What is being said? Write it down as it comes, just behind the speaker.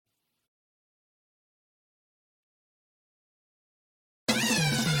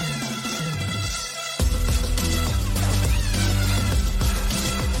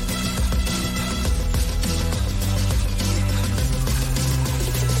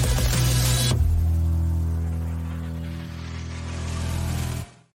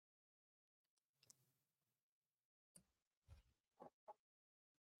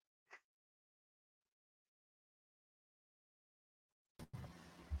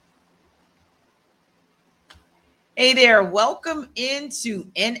Hey there, welcome into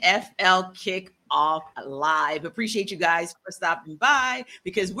NFL Kickoff Live. Appreciate you guys for stopping by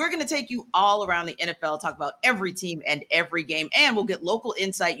because we're going to take you all around the NFL, talk about every team and every game, and we'll get local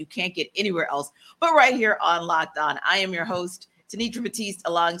insight you can't get anywhere else but right here on Locked On. I am your host, Tanitra Batiste.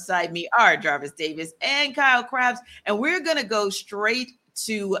 Alongside me are Jarvis Davis and Kyle Krabs, and we're going to go straight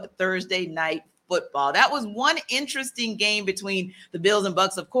to Thursday night football. That was one interesting game between the Bills and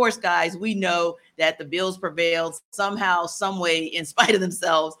Bucks. Of course, guys, we know that the Bills prevailed somehow, some way, in spite of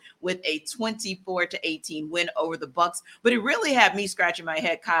themselves, with a 24-18 win over the Bucks. But it really had me scratching my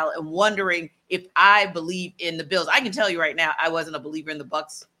head, Kyle, and wondering if I believe in the Bills. I can tell you right now, I wasn't a believer in the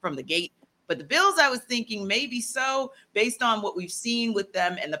Bucks from the gate. But the Bills, I was thinking maybe so, based on what we've seen with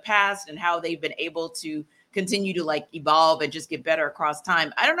them in the past and how they've been able to continue to evolve and just get better across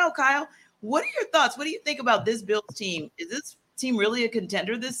time. I don't know, Kyle. What are your thoughts? What do you think about this Bills team? Is this team really a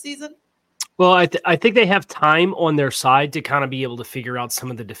contender this season? Well, I think they have time on their side to kind of be able to figure out some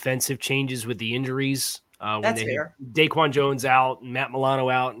of the defensive changes with the injuries. That's fair. Daquan Jones out, and Matt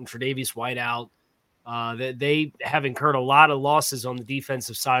Milano out, and Tre'Davious White out. They have incurred a lot of losses on the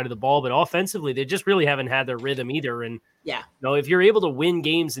defensive side of the ball, but offensively, they just really haven't had their rhythm either. And if you're able to win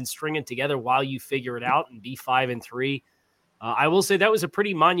games and string it together while you figure it out and be 5-3, I will say that was a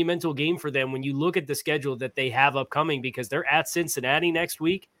pretty monumental game for them when you look at the schedule that they have upcoming, because they're at Cincinnati next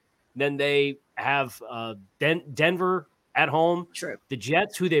week. Then they have Denver at home. True. The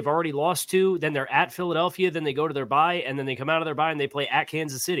Jets, who they've already lost to. Then they're at Philadelphia. Then they go to their bye, and then they come out of their bye and they play at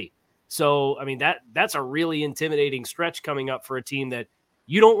Kansas City. So, I mean, that's a really intimidating stretch coming up for a team that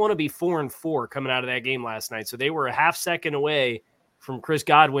you don't want to be 4-4 coming out of that game last night. So they were a half second away from Chris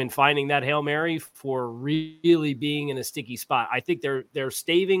Godwin finding that Hail Mary for really being in a sticky spot. I think they're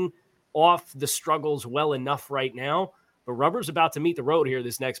staving off the struggles well enough right now, but rubber's about to meet the road here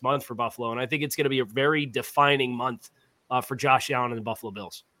this next month for Buffalo, and I think it's going to be a very defining month for Josh Allen and the Buffalo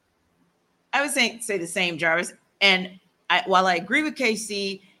Bills. I would say the same, Jarvis. And while I agree with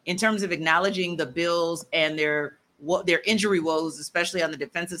KC in terms of acknowledging the Bills and their injury woes, especially on the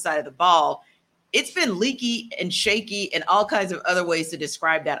defensive side of the ball, it's been leaky and shaky and all kinds of other ways to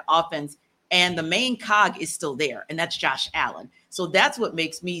describe that offense. And the main cog is still there, and that's Josh Allen. So that's what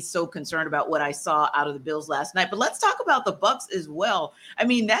makes me so concerned about what I saw out of the Bills last night. But let's talk about the Bucs as well. I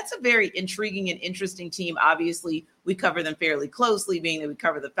mean, that's a very intriguing and interesting team. Obviously, we cover them fairly closely, being that we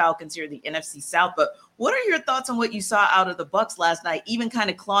cover the Falcons here in the NFC South. But what are your thoughts on what you saw out of the Bucs last night, even kind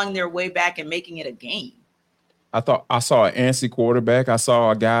of clawing their way back and making it a game? I thought I saw an antsy quarterback. I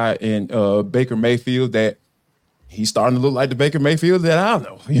saw a guy in Baker Mayfield that he's starting to look like the Baker Mayfield that I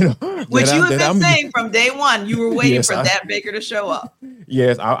know, Which you have been saying from day one. You were waiting for that Baker to show up.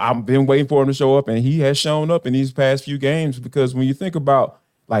 Yes, I've been waiting for him to show up, and he has shown up in these past few games, because when you think about,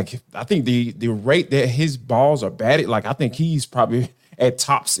 I think the rate that his balls are batted, I think he's probably at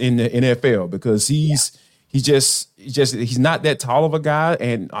tops in the NFL, because he's not that tall of a guy,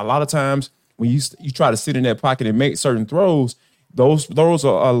 and a lot of times when you try to sit in that pocket and make certain throws, those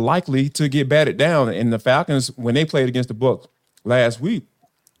are likely to get batted down. And the Falcons, when they played against the Bucs last week,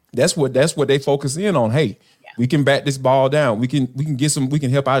 that's what they focus in on. Hey, we can bat this ball down. We can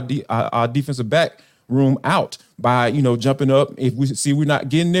help our defensive back room out by jumping up. If we see we're not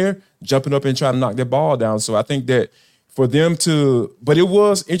getting there, jumping up and trying to knock that ball down. So I think that for them but it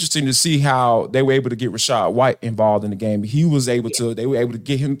was interesting to see how they were able to get Rachaad White involved in the game. They were able to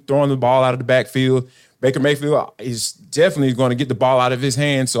get him throwing the ball out of the backfield. Baker Mayfield is definitely going to get the ball out of his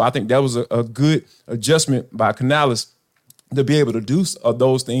hands. So I think that was a good adjustment by Canales to be able to do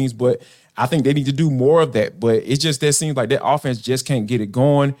those things. But I think they need to do more of that. But it seems like that offense just can't get it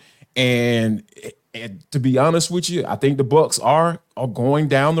going. And to be honest with you, I think the Bucs are going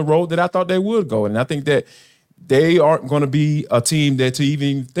down the road that I thought they would go. And I think that they aren't going to be a team that to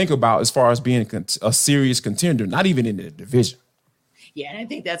even think about as far as being a serious contender, not even in the division. Yeah, and I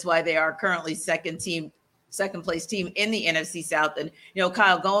think that's why they are currently second place team in the NFC South. And,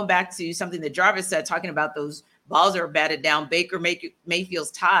 Kyle, going back to something that Jarvis said, talking about those balls that are batted down, Baker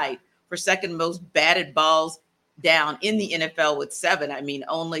Mayfield's tied for second most batted balls down in the NFL with 7. I mean,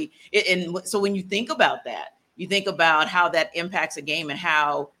 so when you think about that, you think about how that impacts a game and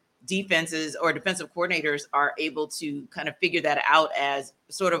how defenses or defensive coordinators are able to kind of figure that out as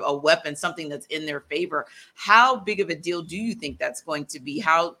sort of a weapon, something that's in their favor. How big of a deal do you think that's going to be?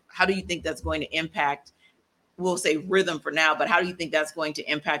 How do you think that's going to impact, we'll say rhythm for now, but how do you think that's going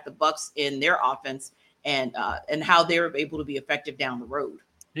to impact the Bucs in their offense and how they're able to be effective down the road?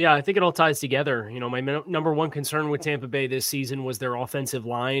 Yeah, I think it all ties together. My number one concern with Tampa Bay this season was their offensive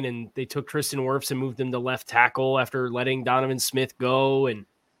line, and they took Tristan Wirfs and moved him to left tackle after letting Donovan Smith go. And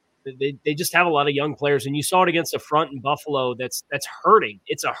They just have a lot of young players, and you saw it against a front in Buffalo that's hurting.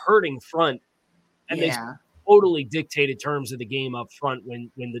 It's a hurting front, and they Yeah. totally dictated terms of the game up front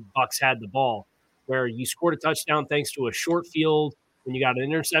when the Bucs had the ball, where you scored a touchdown thanks to a short field, when you got an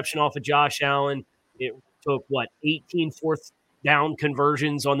interception off of Josh Allen. It took 18 fourth down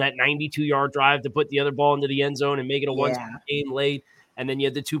conversions on that 92-yard drive to put the other ball into the end zone and make it a one game late, and then you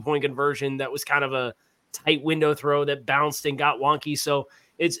had the 2-point conversion that was kind of a tight window throw that bounced and got wonky. So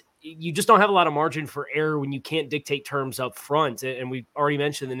you just don't have a lot of margin for error when you can't dictate terms up front. And we've already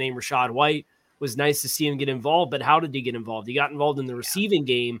mentioned the name Rachaad White. Was nice to see him get involved, but how did he get involved? He got involved in the receiving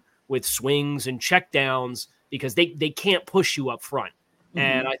game with swings and checkdowns because they can't push you up front. Mm-hmm.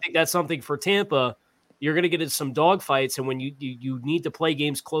 And I think that's something for Tampa. You're going to get into some dogfights, and when you need to play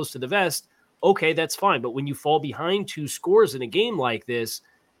games close to the vest, okay, that's fine. But when you fall behind 2 scores in a game like this,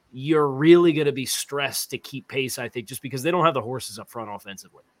 you're really going to be stressed to keep pace, I think, just because they don't have the horses up front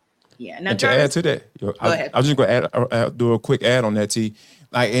offensively. Yeah. Now, and to add to that, I was just going to do a quick add on that, T.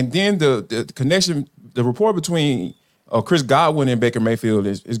 And then the connection, the rapport between Chris Godwin and Baker Mayfield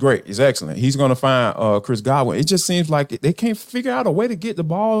is great. It's excellent. He's going to find Chris Godwin. It just seems like they can't figure out a way to get the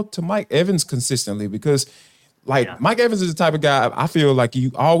ball to Mike Evans consistently because, Mike Evans is the type of guy I feel like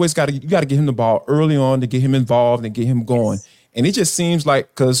you always got to get him the ball early on to get him involved and get him going. Yes. And it just seems like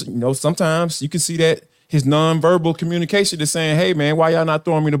because sometimes you can see that his nonverbal communication is saying, "Hey man, why y'all not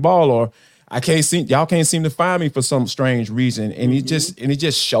throwing me the ball?" Or y'all can't seem to find me for some strange reason. And it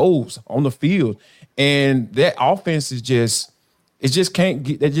just shows on the field. And that offense is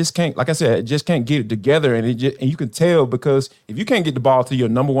like I said, it just can't get it together. And you can tell because if you can't get the ball to your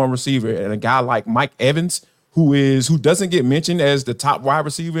number one receiver and a guy like Mike Evans, who doesn't get mentioned as the top wide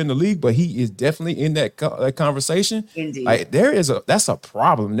receiver in the league, but he is definitely in that conversation. Indeed. That's a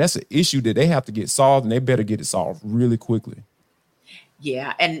problem. That's an issue that they have to get solved, and they better get it solved really quickly.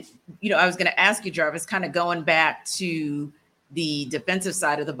 Yeah. And, I was going to ask you, Jarvis, kind of going back to the defensive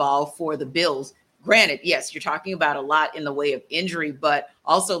side of the ball for the Bills. Granted, yes, you're talking about a lot in the way of injury, but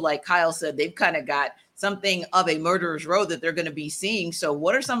also like Kyle said, they've kind of got something of a murderer's row that they're going to be seeing. So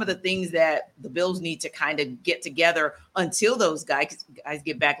what are some of the things that the Bills need to kind of get together until those guys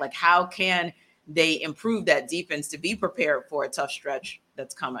get back? Like, how can they improve that defense to be prepared for a tough stretch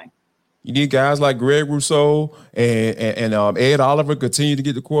that's coming? You need guys like Greg Rousseau and Ed Oliver continue to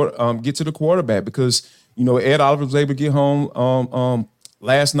get to the quarterback because, Ed Oliver was able to get home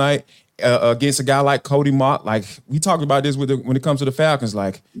last night against a guy like Cody Mott. Like we talked about this when it comes to the Falcons,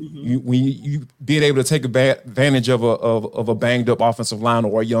 like when you being able to take advantage of a banged up offensive line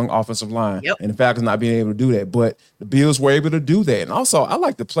or a young offensive line, and the Falcons not being able to do that, but the Bills were able to do that. And also, I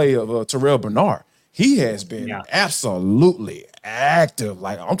like the play of Terrell Bernard. He has been absolutely active.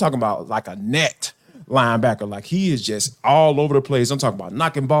 Like I'm talking about like a net linebacker. Like he is just all over the place. I'm talking about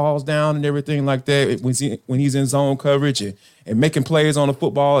knocking balls down and everything like that when he's in zone coverage and making plays on the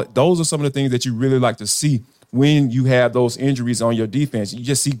football. Those are some of the things that you really like to see when you have those injuries on your defense. You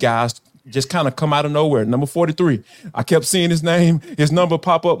just see guys just kind of come out of nowhere. Number 43. I kept seeing his number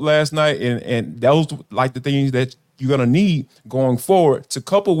pop up last night, and those like the things that you're going to need going forward to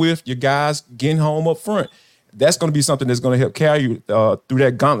couple with your guys getting home up front. That's going to be something that's going to help carry you through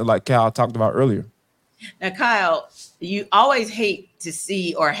that gauntlet like Kyle talked about earlier. Now, Kyle, you always hate to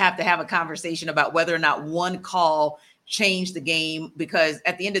see or have to have a conversation about whether or not one call changed the game, because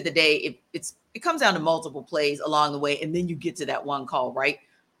at the end of the day, it comes down to multiple plays along the way, and then you get to that one call, right?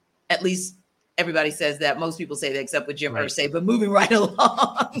 At least everybody says that. Most people say that, except with Jim Irsay. But moving right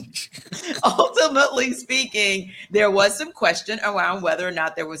along, ultimately speaking, there was some question around whether or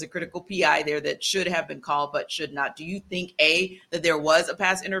not there was a critical PI there that should have been called but should not. Do you think, A, that there was a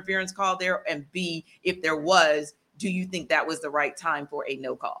pass interference call there? And B, if there was, do you think that was the right time for a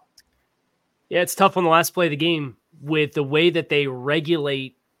no call? Yeah, it's tough on the last play of the game with the way that they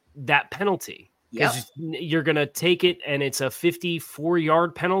regulate that penalty. Because you're going to take it and it's a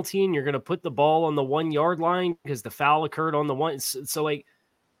 54-yard penalty and you're going to put the ball on the 1-yard line because the foul occurred on the one. So like,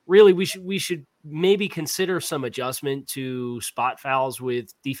 really, we should maybe consider some adjustment to spot fouls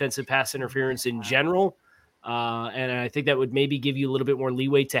with defensive pass interference in general. And I think that would maybe give you a little bit more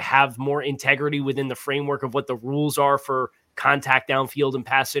leeway to have more integrity within the framework of what the rules are for contact downfield and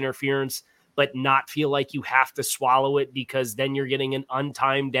pass interference, but not feel like you have to swallow it because then you're getting an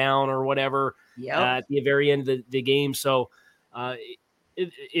untimed down or whatever at the very end of the game. So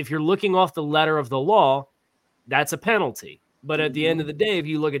if you're looking off the letter of the law, that's a penalty. But at the end of the day, if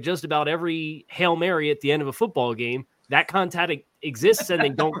you look at just about every Hail Mary at the end of a football game, that contact exists and they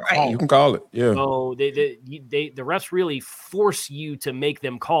don't call it. You can call it, yeah. So the refs really force you to make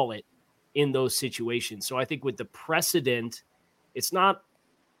them call it in those situations. So I think with the precedent, it's not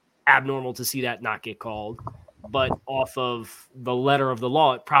abnormal to see that not get called. But off of the letter of the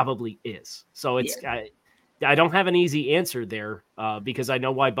law, it probably is. So it's I don't have an easy answer there because I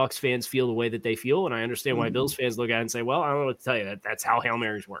know why Bucs fans feel the way that they feel, and I understand why Bills fans look at it and say, well, I don't know what to tell you. That's how Hail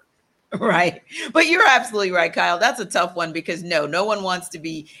Marys work. Right. But you're absolutely right, Kyle. That's a tough one because no one wants to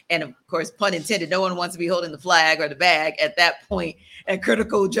be, and of course, pun intended, no one wants to be holding the flag or the bag at that point, at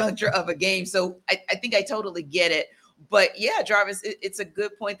critical juncture of a game. So I think I totally get it. But yeah, Jarvis, it's a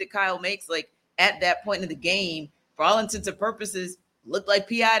good point that Kyle makes. Like at that point in the game, for all intents and purposes, looked like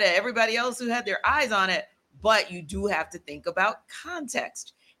PI to everybody else who had their eyes on it. But you do have to think about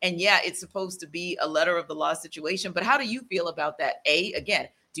context. And yeah, it's supposed to be a letter of the law situation. But how do you feel about that? Again,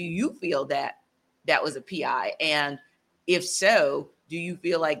 do you feel that that was a PI? And if so, do you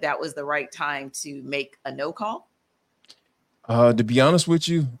feel like that was the right time to make a no call? To be honest with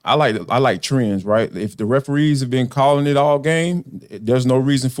you, I like trends, right? If the referees have been calling it all game, there's no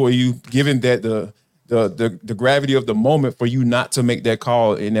reason for you, given that the gravity of the moment, for you not to make that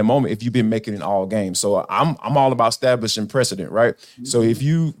call in that moment if you've been making it all game. So I'm all about establishing precedent, right? Mm-hmm. So if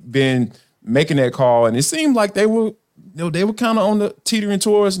you've been making that call and it seemed like they were kind of on the teetering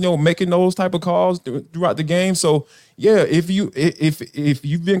towards, making those type of calls throughout the game. So yeah, if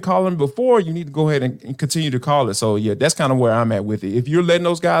you've been calling before, you need to go ahead and continue to call it. So yeah, that's kind of where I'm at with it. If you're letting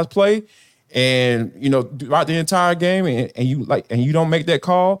those guys play and throughout the entire game and you don't make that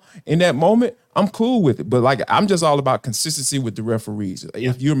call in that moment, I'm cool with it. But I'm just all about consistency with the referees. Yeah.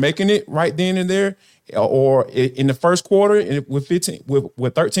 If you're making it right then and there, or in the first quarter with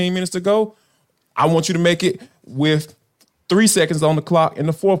 13 minutes to go, I want you to make it with 3 seconds on the clock in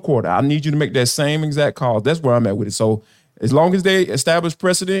the fourth quarter. I need you to make that same exact call. That's where I'm at with it. So as long as they establish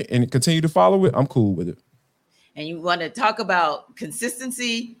precedent and continue to follow it, I'm cool with it. And you want to talk about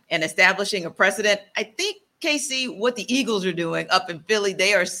consistency and establishing a precedent. I think, KC, what the Eagles are doing up in Philly,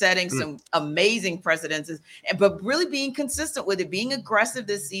 they are setting some amazing precedences, but really being consistent with it, being aggressive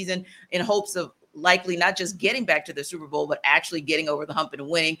this season in hopes of likely not just getting back to the Super Bowl, but actually getting over the hump and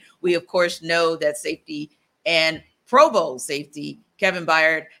winning. We, of course, know that safety and Pro Bowl safety Kevin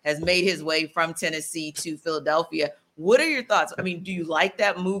Byard has made his way from Tennessee to Philadelphia. What are your thoughts? I mean, do you like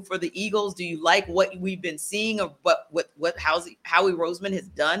that move for the Eagles? Do you like what we've been seeing of what Howie Roseman has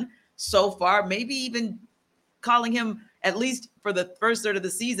done so far? Maybe even calling him, at least for the first third of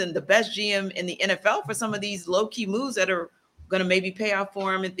the season, the best GM in the NFL for some of these low-key moves that are going to maybe pay off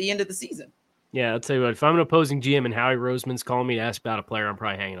for him at the end of the season. Yeah, I'll tell you what, if I'm an opposing GM and Howie Roseman's calling me to ask about a player, I'm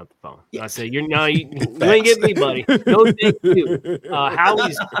probably hanging up the phone. Yeah. I say, you ain't getting me, buddy. No, thank you.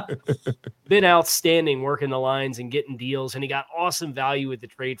 Howie's been outstanding working the lines and getting deals, and he got awesome value with the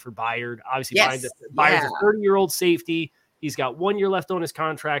trade for Byard. Obviously, Byard's a 30-year-old safety. He's got 1 year left on his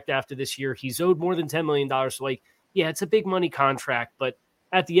contract after this year. He's owed more than $10 million. So, it's a big money contract, but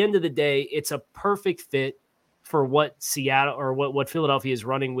at the end of the day, it's a perfect fit for what Seattle or what Philadelphia is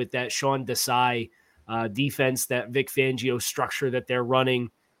running with that Sean Desai defense, that Vic Fangio structure that they're running.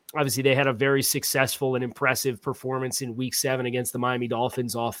 Obviously, they had a very successful and impressive performance in Week 7 against the Miami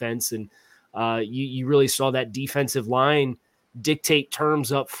Dolphins offense, and you really saw that defensive line dictate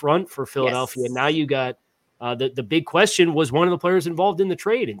terms up front for Philadelphia. Yes. Now you got the big question was one of the players involved in the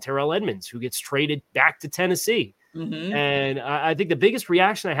trade, and Terrell Edmonds, who gets traded back to Tennessee. Mm-hmm. And I think the biggest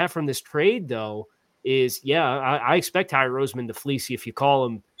reaction I have from this trade, though, is, I expect Howie Roseman to fleece you if you call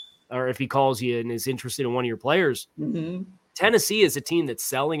him, or if he calls you and is interested in one of your players. Mm-hmm. Tennessee is a team that's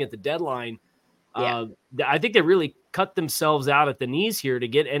selling at the deadline. I think they really cut themselves out at the knees here to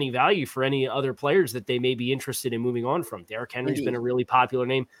get any value for any other players that they may be interested in moving on from. Derrick Henry's been a really popular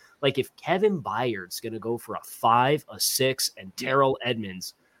name. Like, if Kevin Byard's going to go for a 5, a 6, and Terrell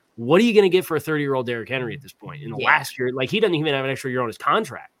Edmonds, what are you going to get for a 30-year-old Derrick Henry at this point? In the last year, he doesn't even have an extra year on his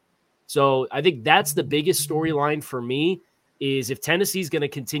contract. So I think that's the biggest storyline for me, is if Tennessee's going to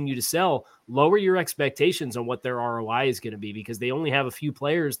continue to sell, lower your expectations on what their ROI is going to be, because they only have a few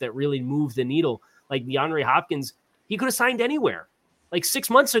players that really move the needle. Like DeAndre Hopkins, he could have signed anywhere 6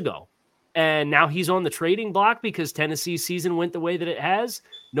 months ago. And now he's on the trading block because Tennessee's season went the way that it has.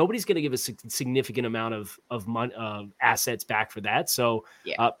 Nobody's going to give a significant amount of money, assets back for that. So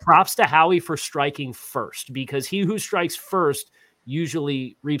props to Howie for striking first, because he who strikes first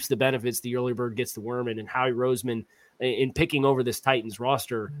usually reaps the benefits. The early bird gets the worm, and Howie Roseman, in picking over this Titans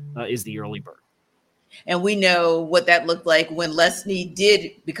roster, is the early bird. And we know what that looked like when Les Snead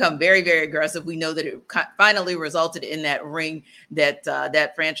did become very, very aggressive. We know that it finally resulted in that ring that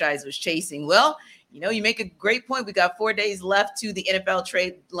that franchise was chasing. Well, you make a great point. We got 4 days left to the NFL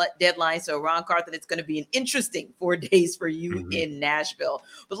trade deadline. So, Ron Carthen, it's going to be an interesting 4 days for you in Nashville.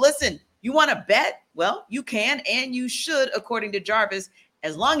 But listen, you want to bet? Well, you can and you should, according to Jarvis.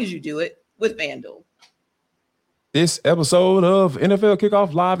 as long as you do it with FanDuel. This episode of NFL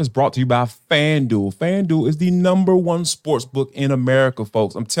Kickoff Live is brought to you by FanDuel. FanDuel is the #1 sports book in America,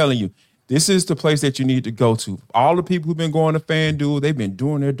 folks. I'm telling you, this is the place that you need to go to. All the people who've been going to FanDuel, they've been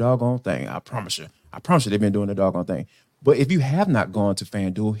doing their doggone thing. I promise you. They've been doing their doggone thing. But if you have not gone to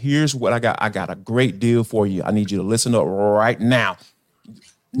FanDuel, here's what I got. I got a great deal for you. I need you to listen up right now.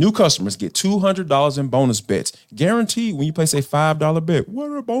 New customers get $200 in bonus bets, guaranteed when you place a $5 bet.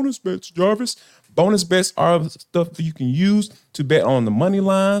 What are bonus bets, Jarvis? Bonus bets are stuff that you can use to bet on the money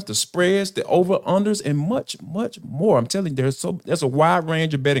lines, the spreads, the over-unders, and much, much more. I'm telling you, there's a wide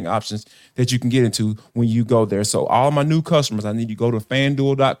range of betting options that you can get into when you go there. So all my new customers, I need you to go to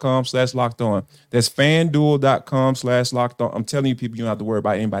FanDuel.com/lockedon. That's FanDuel.com/lockedon. I'm telling you, people, you don't have to worry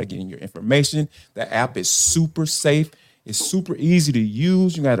about anybody getting your information. The app is super safe. It's super easy to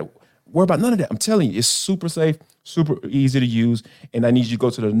use. You got to worry about none of that. I'm telling you, it's super safe, super easy to use. And I need you to go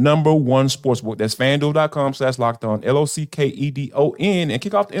to the #1 sportsbook. That's FanDuel.com/lockedon, LOCKEDON, and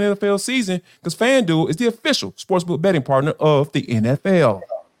kick off the NFL season because FanDuel is the official sportsbook betting partner of the NFL.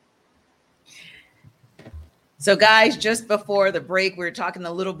 So, guys, just before the break, we were talking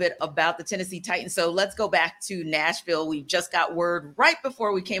a little bit about the Tennessee Titans. So let's go back to Nashville. We just got word right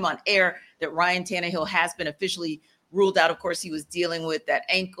before we came on air that Ryan Tannehill has been officially ruled out. Of course, he was dealing with that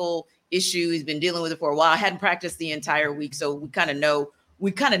ankle issue. He's been dealing with it for a while. Hadn't practiced the entire week, so we kind of knew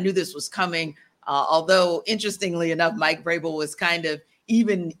this was coming. Although, interestingly enough, Mike Vrabel was kind of,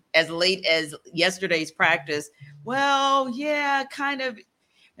 even as late as yesterday's practice, well, yeah, kind of.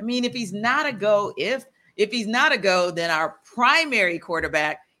 I mean, if he's not a go, if he's not a go, then our primary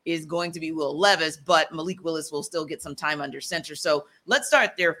quarterback is going to be Will Levis, but Malik Willis will still get some time under center. So let's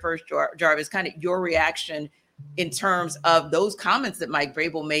start there first, Jarvis, kind of your reaction in terms of those comments that Mike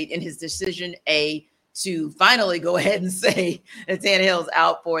Vrabel made in his decision, to finally go ahead and say that Tannehill's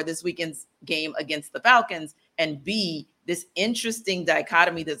out for this weekend's game against the Falcons, and B, this interesting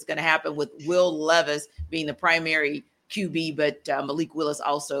dichotomy that's going to happen with Will Levis being the primary QB, but Malik Willis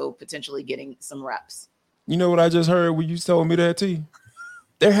also potentially getting some reps. You know what I just heard when you told me that, T?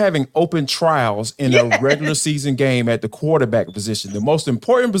 They're having open trials in a regular season game at the quarterback position, the most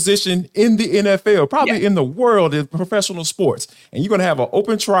important position in the NFL, probably in the world in professional sports. And you're going to have an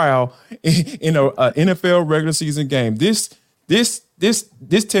open trial in a NFL regular season game. This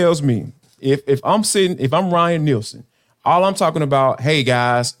tells me if I'm Ryan Nielsen, all I'm talking about, hey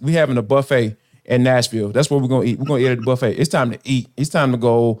guys, we having a buffet in Nashville. That's what we're going to eat. We're going to eat at the buffet. It's time to eat. It's time to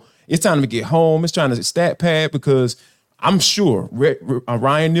go. It's time to get home. It's trying to stat pad because I'm sure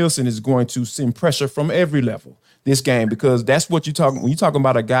Ryan Nielsen is going to send pressure from every level this game because that's what you're talking when you're talking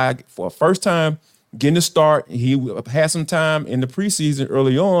about a guy for a first time getting a start. He had some time in the preseason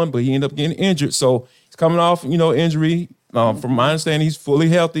early on, but he ended up getting injured. So he's coming off, injury. From my understanding, he's fully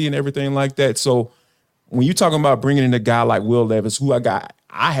healthy and everything like that. So when you're talking about bringing in a guy like Will Levis, who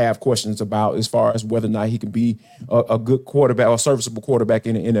I have questions about as far as whether or not he can be a good quarterback or serviceable quarterback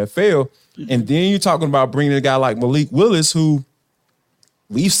in the NFL. And then you're talking about bringing a guy like Malik Willis, who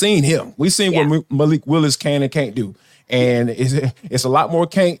we've seen him. We've seen what Malik Willis can and can't do. And it's a lot more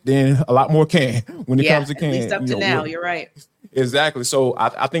can't than a lot more can when it comes to can. At least up to now, you're right. Exactly. So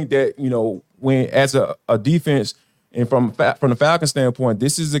I think that, when as a defense and from the Falcons standpoint,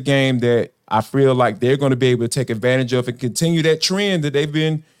 this is a game that I feel like they're going to be able to take advantage of and continue that trend that they've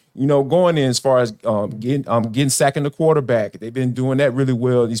been, going in as far as getting sacking the quarterback. They've been doing that really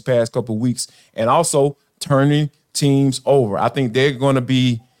well these past couple of weeks, and also turning teams over. I think they're going to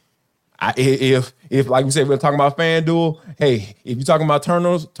be, if like we said, we're talking about FanDuel. Hey, if you're talking about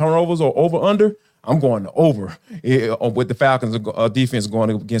turnovers or over under, I'm going to over with the Falcons defense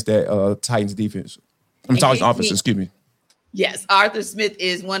going against that Titans defense. I'm talking offense. Excuse me. Yes, Arthur Smith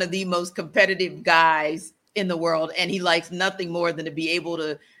is one of the most competitive guys in the world, and he likes nothing more than to be able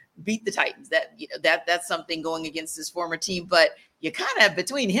to beat the Titans. That's something going against his former team. But you kind of,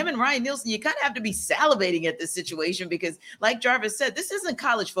 between him and Ryan Nielsen, you kind of have to be salivating at this situation because, like Jarvis said, this isn't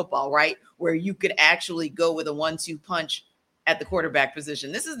college football, right? Where you could actually go with a 1-2 punch at the quarterback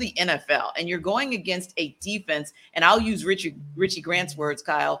position. This is the NFL, and you're going against a defense. And I'll use Richie Grant's words,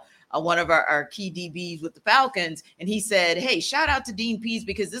 Kyle. One of our key DBs with the Falcons, and he said, hey, shout out to Dean Pease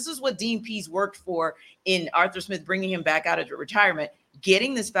because this is what Dean Pease worked for in Arthur Smith, bringing him back out of retirement,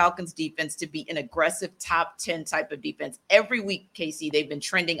 getting this Falcons defense to be an aggressive top 10 type of defense. Every week, Casey, they've been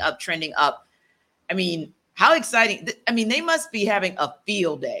trending up. I mean, how exciting. I mean, they must be having a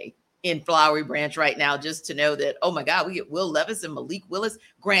field day in Flowery Branch right now just to know that, oh, my God, we get Will Levis and Malik Willis.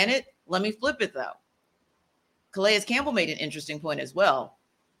 Granted, let me flip it, though. Calais Campbell made an interesting point as well.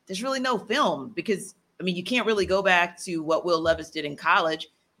 There's really no film because I mean, you can't really go back to what Will Levis did in college.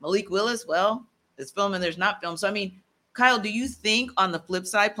 Malik Willis, well, there's film and there's not film. So, I mean, Kyle, do you think on the flip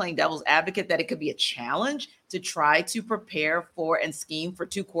side, playing devil's advocate, that it could be a challenge to try to prepare for and scheme for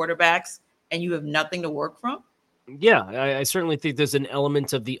two quarterbacks and you have nothing to work from? Yeah, I certainly think there's an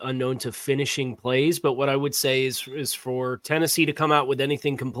element of the unknown to finishing plays. But what I would say is for Tennessee to come out with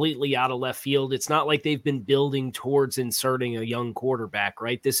anything completely out of left field, it's not like they've been building towards inserting a young quarterback,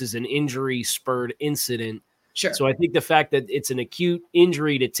 right? This is an injury-spurred incident. Sure. So I think the fact that it's an acute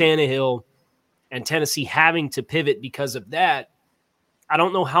injury to Tannehill and Tennessee having to pivot because of that, I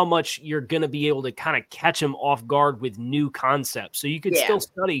don't know how much you're going to be able to kind of catch them off guard with new concepts. So you could still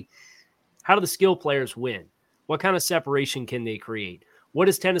study, how do the skill players win? What kind of separation can they create? What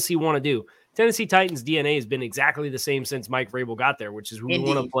does Tennessee want to do? Tennessee Titans DNA has been exactly the same since Mike Vrabel got there, which is we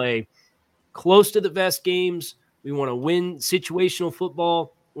want to play close to the vest games. We want to win situational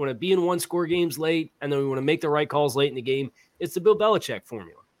football. We want to be in one-score games late, and then we want to make the right calls late in the game. It's the Bill Belichick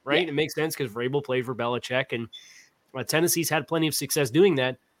formula, right? It makes sense because Vrabel played for Belichick, and Tennessee's had plenty of success doing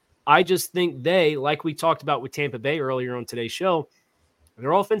that. I just think they, like we talked about with Tampa Bay earlier on today's show,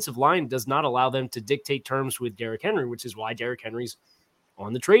 their offensive line does not allow them to dictate terms with Derrick Henry, which is why Derrick Henry's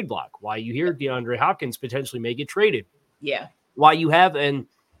on the trade block, why you hear DeAndre Hopkins potentially may get traded. Yeah. Why you have an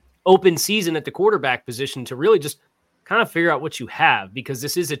open season at the quarterback position to really just kind of figure out what you have, because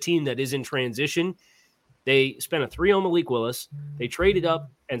this is a team that is in transition. They spent a 3 on Malik Willis. They traded up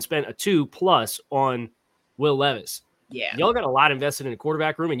and spent a 2+ on Will Levis. Yeah. Y'all got a lot invested in the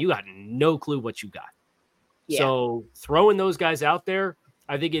quarterback room, and you got no clue what you got. Yeah. So throwing those guys out there,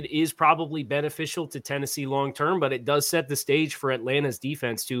 I think it is probably beneficial to Tennessee long-term, but it does set the stage for Atlanta's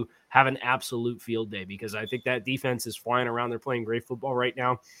defense to have an absolute field day, because I think that defense is flying around. They're playing great football right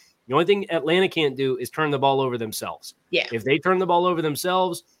now. The only thing Atlanta can't do is turn the ball over themselves. Yeah. If they turn the ball over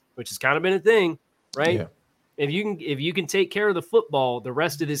themselves, which has kind of been a thing, right? Yeah. If you can take care of the football, the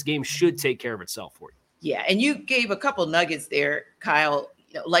rest of this game should take care of itself for you. Yeah, and you gave a couple nuggets there, Kyle.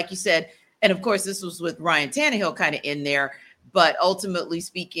 Like you said, and of course this was with Ryan Tannehill kind of in there. But ultimately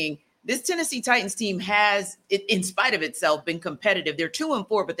speaking, this Tennessee Titans team has, in spite of itself, been competitive. They're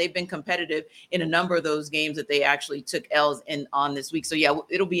 2-4, but they've been competitive in a number of those games that they actually took L's in on this week. So, yeah,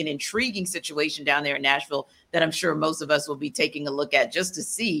 it'll be an intriguing situation down there in Nashville that I'm sure most of us will be taking a look at just to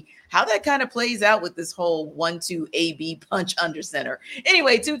see how that kind of plays out with this whole 1-2 AB punch under center.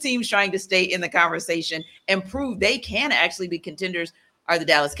 Anyway, two teams trying to stay in the conversation and prove they can actually be contenders are the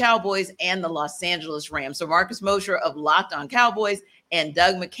Dallas Cowboys and the Los Angeles Rams. So Marcus Mosher of Locked On Cowboys and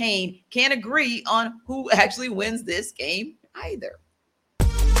Doug McCain can't agree on who actually wins this game either.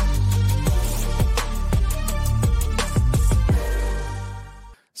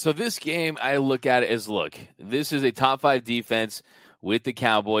 So this game, I look at it as, look, this is a top 5 defense with the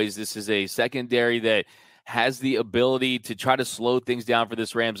Cowboys. This is a secondary that has the ability to try to slow things down for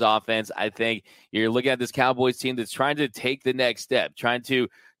this Rams offense. I think you're looking at this Cowboys team that's trying to take the next step, trying to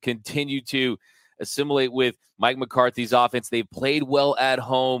continue to assimilate with Mike McCarthy's offense. They've played well at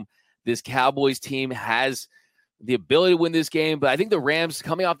home. This Cowboys team has the ability to win this game, but I think the Rams,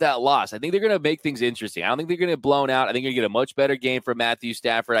 coming off that loss, I think they're going to make things interesting. I don't think they're going to get blown out. I think you're going to get a much better game from Matthew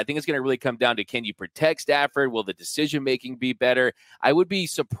Stafford. I think it's going to really come down to, can you protect Stafford? Will the decision-making be better? I would be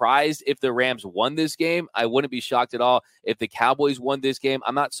surprised if the Rams won this game. I wouldn't be shocked at all if the Cowboys won this game.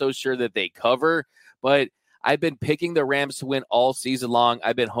 I'm not so sure that they cover, but I've been picking the Rams to win all season long.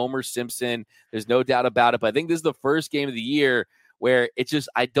 I've been Homer Simpson. There's no doubt about it, but I think this is the first game of the year where it's just,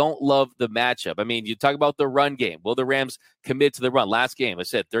 I don't love the matchup. I mean, you talk about the run game. Will the Rams commit to the run? Last game, I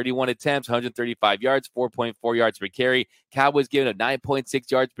said 31 attempts, 135 yards, 4.4 yards per carry. Cowboys giving up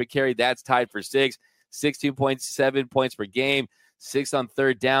 9.6 yards per carry. That's tied for 6. 16.7 points per game, 6 on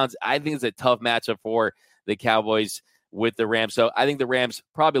third downs. I think it's a tough matchup for the Cowboys with the Rams. So I think the Rams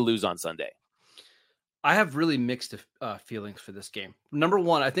probably lose on Sunday. I have really mixed feelings for this game. Number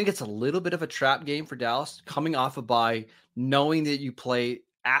one, I think it's a little bit of a trap game for Dallas, coming off a bye, knowing that you play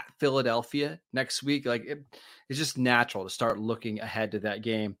at Philadelphia next week. Like, it's just natural to start looking ahead to that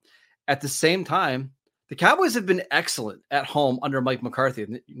game. At the same time, the Cowboys have been excellent at home under Mike McCarthy.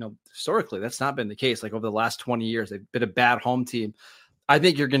 And, historically, that's not been the case. Like, over the last 20 years, they've been a bad home team. I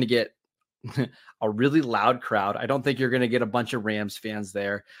think you're going to get a really loud crowd. I don't think you're going to get a bunch of Rams fans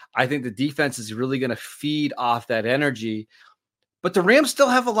there. I think the defense is really going to feed off that energy, but the Rams still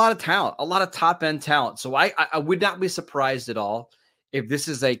have a lot of talent, a lot of top end talent. So I would not be surprised at all if this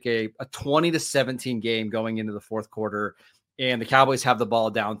is like a 20-17 game going into the fourth quarter and the Cowboys have the ball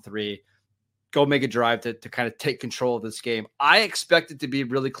down 3, go make a drive to kind of take control of this game. I expect it to be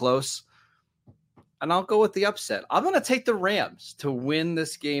really close. and I'll go with the upset. I'm going to take the Rams to win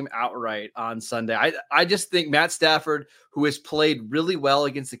this game outright on Sunday. I just think Matt Stafford, who has played really well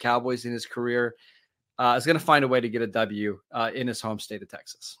against the Cowboys in his career, is going to find a way to get a W in his home state of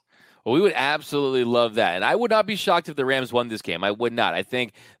Texas. Well, we would absolutely love that. And I would not be shocked if the Rams won this game. I would not. I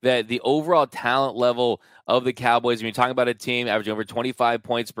think that the overall talent level of the Cowboys, when you're talking about a team averaging over 25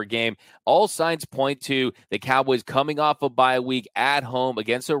 points per game, all signs point to the Cowboys coming off a bye week at home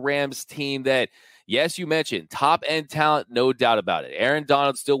against a Rams team that, yes, you mentioned top-end talent, no doubt about it. Aaron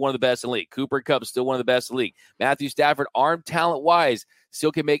Donald's still one of the best in the league. Cooper Kupp's still one of the best in the league. Matthew Stafford, arm talent-wise,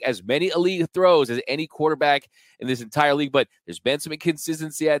 still can make as many elite throws as any quarterback in this entire league, but there's been some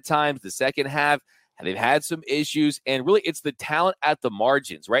inconsistency at times. The second half, they've had some issues, and really it's the talent at the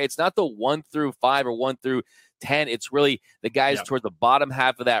margins, right? It's not the 1 through 5 or 1 through 10. It's really the guys towards the bottom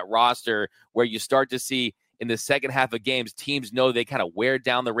half of that roster where you start to see in the second half of games, teams know they kind of wear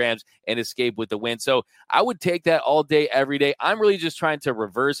down the Rams and escape with the win. So I would take that all day, every day. I'm really just trying to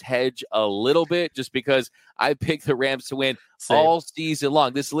reverse hedge a little bit just because I picked the Rams to win all season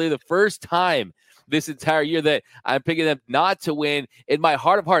long. This is literally the first time this entire year that I'm picking them not to win. In my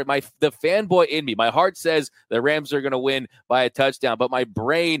heart of heart, the fanboy in me, my heart says the Rams are going to win by a touchdown, but my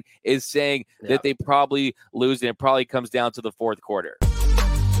brain is saying that they probably lose, and it probably comes down to the fourth quarter.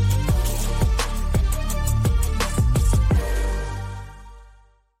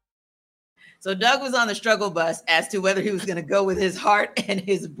 So Doug was on the struggle bus as to whether he was going to go with his heart and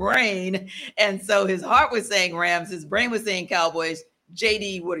his brain. And so his heart was saying Rams, his brain was saying Cowboys.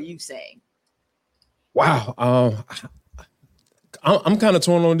 JD, what are you saying? Wow. I'm kind of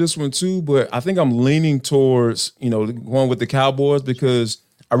torn on this one too, but I think I'm leaning towards, going with the Cowboys because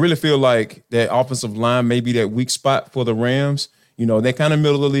I really feel like that offensive line may be that weak spot for the Rams. They're kind of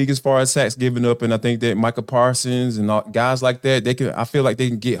middle of the league as far as sacks given up, and I think that Micah Parsons and guys like that, I feel like they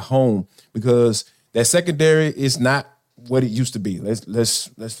can get home because that secondary is not what it used to be. Let's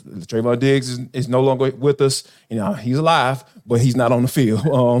Trayvon Diggs is no longer with us. He's alive, but he's not on the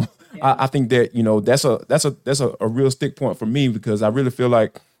field. I think that that's a real stick point for me because I really feel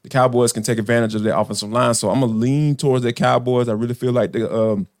like the Cowboys can take advantage of their offensive line. So I'm gonna lean towards the Cowboys. I really feel like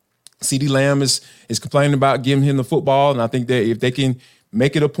the CeeDee Lamb is complaining about giving him the football, and I think that if they can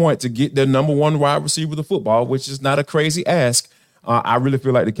make it a point to get their number one wide receiver the football, which is not a crazy ask, I really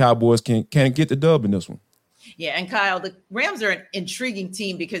feel like the Cowboys can get the dub in this one. Yeah, and Kyle, the Rams are an intriguing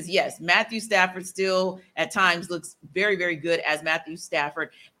team because, yes, Matthew Stafford still at times looks very, very good as Matthew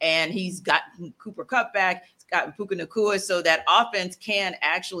Stafford, and he's got Cooper Kupp back. He's got Puka Nacua, so that offense can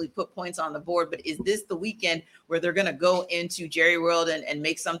actually put points on the board. But is this the weekend where they're going to go into Jerry World and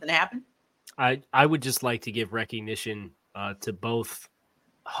make something happen? I would just like to give recognition to both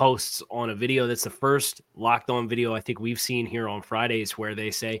hosts on a video. That's the first Locked On video I think we've seen here on Fridays where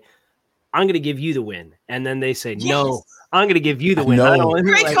they say, I'm going to give you the win. And then they say, no, I'm going to give you the win.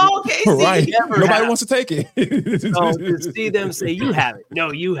 Great call, Casey. Right. Nobody wants to take it. So to see them say, you have it.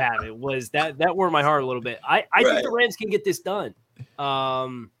 No, you have it. Was that warmed my heart a little bit. I think the Rams can get this done.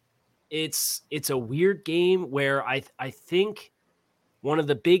 It's a weird game where I think one of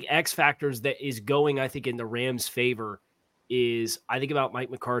the big X factors that is going, I think, in the Rams' favor is I think about Mike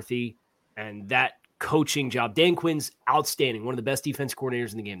McCarthy and that coaching job. Dan Quinn's outstanding, one of the best defense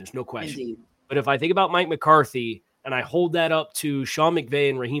coordinators in the game. There's no question. Indeed. But if I think about Mike McCarthy and I hold that up to Sean McVay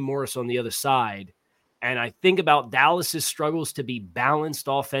and Raheem Morris on the other side, and I think about Dallas's struggles to be balanced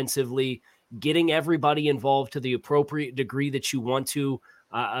offensively, getting everybody involved to the appropriate degree that you want to.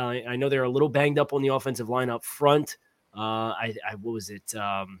 I know they're a little banged up on the offensive line up front. What was it?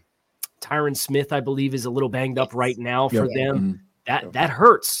 Tyron Smith, I believe, is a little banged up right now for them. That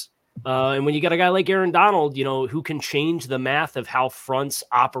hurts. And when you got a guy like Aaron Donald, who can change the math of how fronts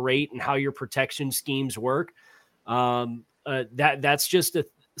operate and how your protection schemes work, that's just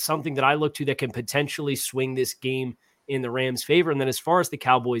something that I look to that can potentially swing this game in the Rams' favor. And then as far as the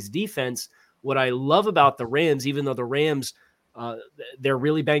Cowboys' defense, what I love about the Rams, even though the Rams, they're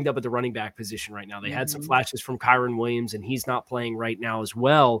really banged up at the running back position right now. They had some flashes from Kyron Williams, and he's not playing right now as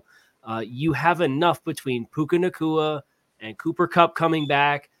well. You have enough between Puka Nacua and Cooper Kupp coming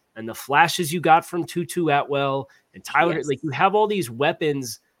back, and the flashes you got from Tutu Atwell and Tyler, like you have all these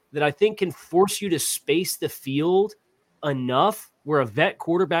weapons that I think can force you to space the field enough where a vet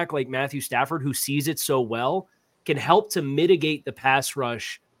quarterback like Matthew Stafford, who sees it so well, can help to mitigate the pass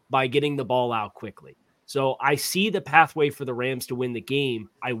rush by getting the ball out quickly. So I see the pathway for the Rams to win the game.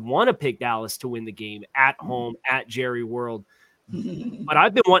 I want to pick Dallas to win the game at home at Jerry World. But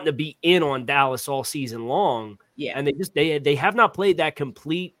I've been wanting to be in on Dallas all season long. Yeah. And they have not played that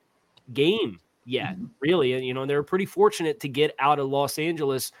complete game yet, really. And, and they were pretty fortunate to get out of Los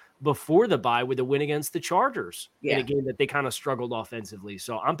Angeles before the bye with a win against the Chargers in a game that they kind of struggled offensively.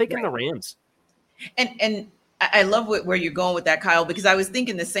 So I'm picking the Rams. And I love where you're going with that, Kyle, because I was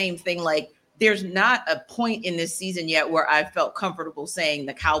thinking the same thing. Like, there's not a point in this season yet where I felt comfortable saying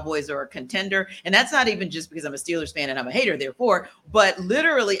the Cowboys are a contender. And that's not even just because I'm a Steelers fan and I'm a hater, therefore, but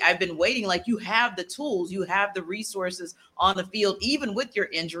literally I've been waiting. Like, you have the tools, you have the resources on the field, even with your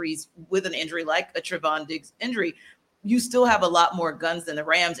injuries, with an injury like a Trevon Diggs injury, you still have a lot more guns than the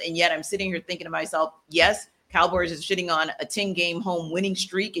Rams. And yet I'm sitting here thinking to myself, yes, Cowboys is sitting on a 10-game home winning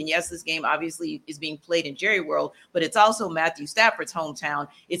streak. And yes, this game obviously is being played in Jerry World, but it's also Matthew Stafford's hometown.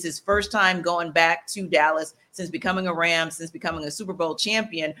 It's his first time going back to Dallas since becoming a Ram, since becoming a Super Bowl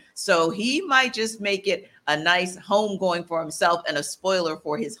champion. So he might just make it a nice home going for himself and a spoiler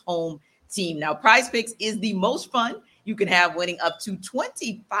for his home team. Now, Prize Picks is the most fun you can have, winning up to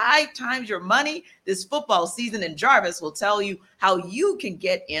 25 times your money this football season. And Jarvis will tell you how you can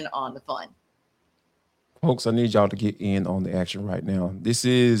get in on the fun. Folks, I need y'all to get in on the action right now. This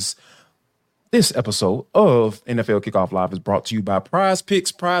episode of NFL Kickoff Live is brought to you by Prize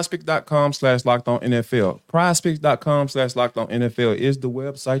Picks. PrizePicks.com/LockedOnNFL. PrizePicks.com/LockedOnNFL is the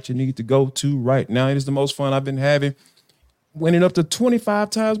website you need to go to right now. It is the most fun I've been having. Winning up to 25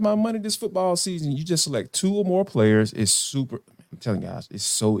 times my money this football season. You just select 2 or more players. It's super. I'm telling you guys, it's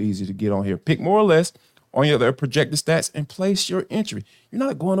so easy to get on here. Pick more or less on your other projected stats and place your entry. You're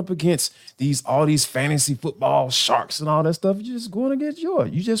not going up against all these fantasy football sharks and all that stuff. You're just going against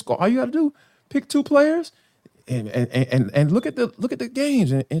yours. You just go. All you got to do, pick 2 players and look at the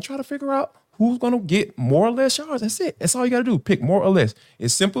games and try to figure out who's going to get more or less yards. That's it. That's all you got to do. Pick more or less.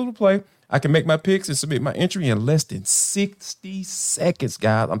 It's simple to play. I can make my picks and submit my entry in less than 60 seconds,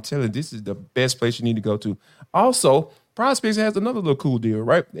 guys. I'm telling you, this is the best place you need to go to. Also, Prize Picks has another little cool deal,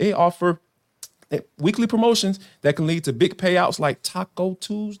 right? They offer weekly promotions that can lead to big payouts like Taco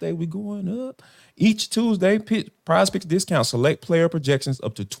Tuesday. We going up. Each Tuesday, Prize Picks discount select player projections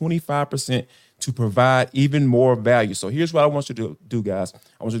up to 25% to provide even more value. So here's what I want you to do, guys.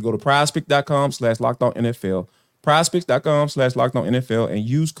 I want you to go to PrizePicks.com/LockedOnNFL. PrizePicks.com/LockedOnNFL and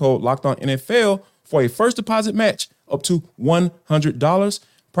use code LockedOnNFL for a first deposit match up to $100.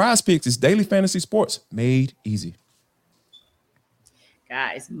 Prize Picks is daily fantasy sports made easy.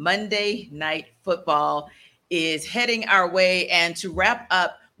 Guys, Monday Night Football is heading our way. And to wrap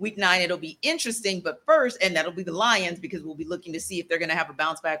up Week 9, it'll be interesting. But first, and that'll be the Lions, because we'll be looking to see if they're going to have a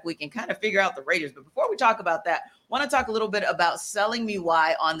bounce back week and kind of figure out the Raiders. But before we talk about that, I want to talk a little bit about selling me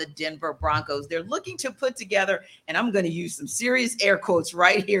why on the Denver Broncos. They're looking to put together, and I'm going to use some serious air quotes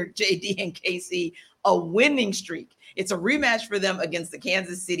right here, JD and KC, a winning streak. It's a rematch for them against the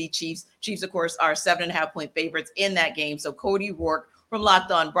Kansas City Chiefs. Chiefs, of course, are 7.5-point favorites in that game. So Cody Rourke from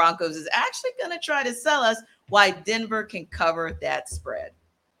Locked On Broncos is actually going to try to sell us why Denver can cover that spread.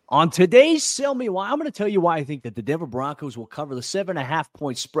 On today's Sell Me Why, I'm going to tell you why I think that the Denver Broncos will cover the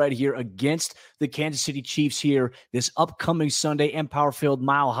 7.5-point spread here against the Kansas City Chiefs here this upcoming Sunday, Empower Field,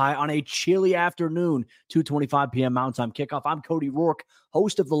 Mile High, on a chilly afternoon, 2:25 p.m. Mountain Time kickoff. I'm Cody Rourke,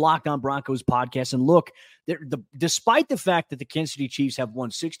 host of the Locked On Broncos podcast. And look, despite the fact that the Kansas City Chiefs have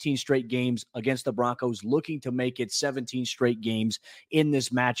won 16 straight games against the Broncos, looking to make it 17 straight games in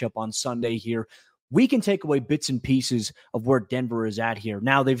this matchup on Sunday here, we can take away bits and pieces of where Denver is at here.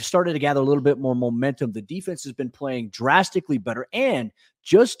 Now, they've started to gather a little bit more momentum. The defense has been playing drastically better. And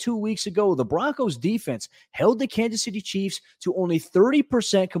just 2 weeks ago, the Broncos defense held the Kansas City Chiefs to only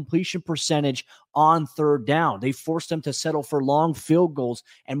 30% completion percentage on third down. They forced them to settle for long field goals.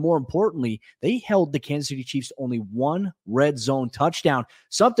 And more importantly, they held the Kansas City Chiefs to only 1 red zone touchdown,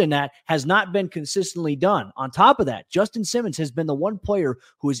 something that has not been consistently done. On top of that, Justin Simmons has been the one player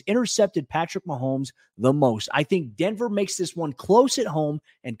who has intercepted Patrick Mahomes the most. I think Denver makes this one close at home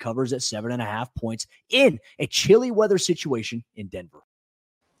and covers at 7.5 points in a chilly weather situation in Denver.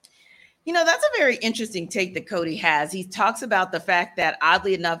 You know, that's a very interesting take that Cody has. He talks about the fact that,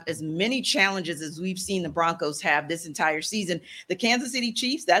 oddly enough, as many challenges as we've seen the Broncos have this entire season, the Kansas City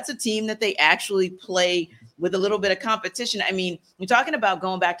Chiefs, that's a team that they actually play with a little bit of competition. I mean, we're talking about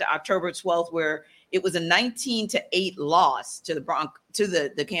going back to October 12th, where it was a 19-8 loss to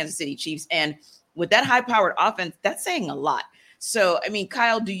the Kansas City Chiefs. And with that high-powered offense, that's saying a lot. So, I mean,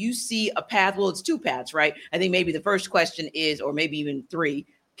 Kyle, do you see a path? Well, it's 2 paths, right? I think maybe the first question is, or maybe even 3,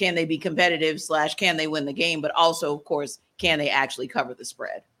 can they be competitive / can they win the game? But also, of course, can they actually cover the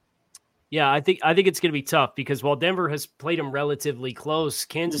spread? Yeah, I think it's going to be tough because while Denver has played them relatively close,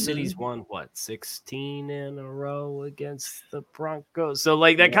 Kansas City's won 16 in a row against the Broncos. So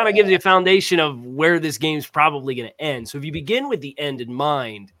that kind of gives you a foundation of where this game's probably going to end. So if you begin with the end in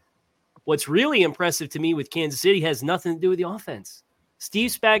mind, What's really impressive to me with Kansas City has nothing to do with the offense.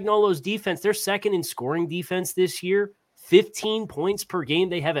 Steve Spagnuolo's defense, they're second in scoring defense this year, 15 points per game.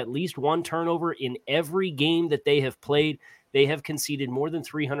 They have at least one turnover in every game that they have played. They have conceded more than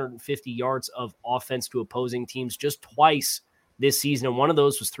 350 yards of offense to opposing teams just twice this season, and one of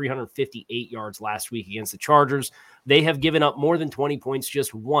those was 358 yards last week against the Chargers. They have given up more than 20 points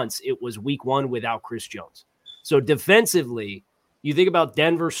just once. It was week 1 without Chris Jones. So defensively, you think about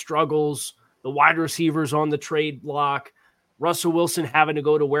Denver struggles, the wide receivers on the trade block, Russell Wilson having to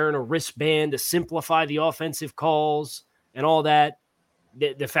go to wearing a wristband to simplify the offensive calls and all that.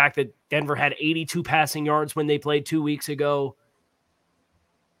 The fact that Denver had 82 passing yards when they played 2 weeks ago.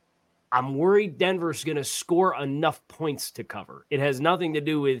 I'm worried Denver's going to score enough points to cover. It has nothing to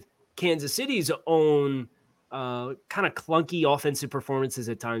do with Kansas City's own kind of clunky offensive performances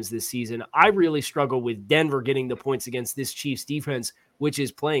at times this season. I really struggle with Denver getting the points against this Chiefs defense, which is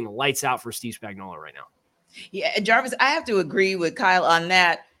playing lights out for Steve Spagnuolo right now. Yeah, Jarvis, I have to agree with Kyle on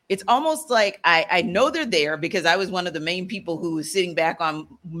that. It's almost like I know they're there because I was one of the main people who was sitting back on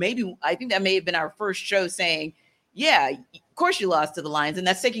I think that may have been our first show saying, yeah, of course you lost to the Lions, and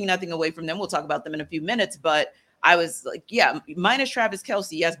that's taking nothing away from them. We'll talk about them in a few minutes, but I was like, yeah, minus Travis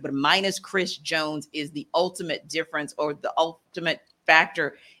Kelce, yes, but minus Chris Jones is the ultimate difference or the ultimate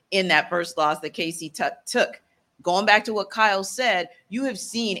factor in that first loss that KC took. Going back to what Kyle said, you have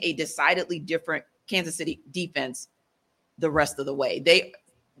seen a decidedly different Kansas City defense the rest of the way.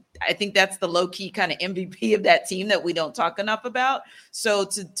 I think that's the low-key kind of MVP of that team that we don't talk enough about. So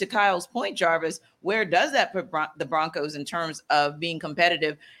to Kyle's point, Jarvis, where does that put the Broncos in terms of being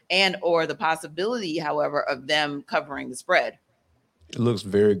competitive and or the possibility, however, of them covering the spread? It looks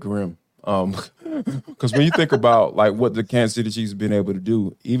very grim. Because when you think about like what the Kansas City Chiefs have been able to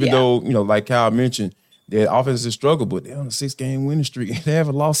do, even though, like Kyle mentioned, their offense has struggled, but they're on a 6-game winning streak. They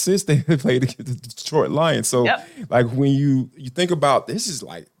haven't lost since they played against the Detroit Lions. So, like, when you think about this is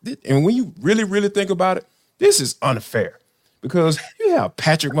like, and when you really, really think about it, this is unfair because you have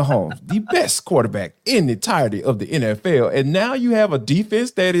Patrick Mahomes, the best quarterback in the entirety of the NFL, and now you have a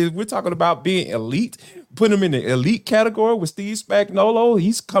defense that is, we're talking about being elite, putting him in the elite category with Steve Spagnuolo.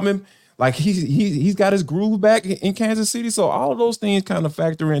 He's coming like he's got his groove back in Kansas City. So all of those things kind of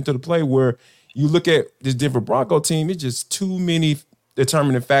factor into the play where you look at this Denver Bronco team, it's just too many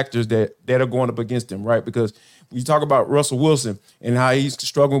determining factors that are going up against them, right? Because you talk about Russell Wilson and how he's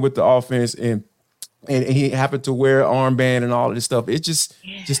struggling with the offense and he happened to wear an armband and all of this stuff. It's just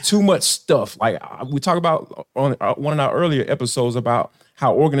too much stuff. Like we talk about on one of our earlier episodes about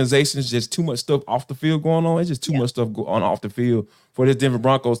how organizations just too much stuff off the field going on. It's just too much stuff going on off the field for this Denver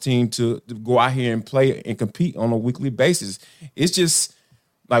Broncos team to go out here and play and compete on a weekly basis. It's just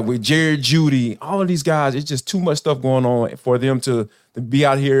like with Jared Jeudy, all of these guys, it's just too much stuff going on for them to be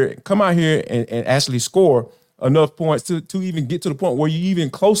out here, come out here and actually score enough points to even get to the point where you're even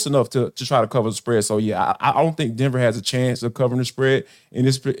close enough to try to cover the spread. So, yeah, I don't think Denver has a chance of covering the spread in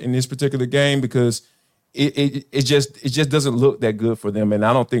this particular game because it just doesn't look that good for them. And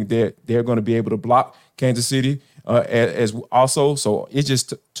I don't think they're going to be able to block Kansas City as also. So it's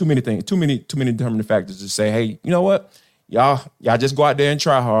just too many things, too many determining factors to say, hey, you know what? Y'all just go out there and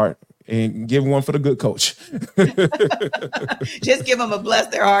try hard and give one for the good coach. Just give them a bless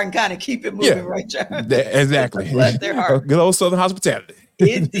their heart and kind of keep it moving, right, John? Exactly. Bless their heart. Good old Southern hospitality.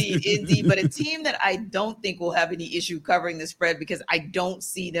 Indeed. But a team that I don't think will have any issue covering the spread because I don't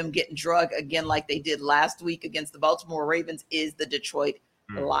see them getting drugged again like they did last week against the Baltimore Ravens is the Detroit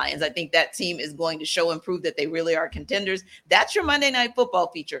Lions. I think that team is going to show and prove that they really are contenders. That's your Monday Night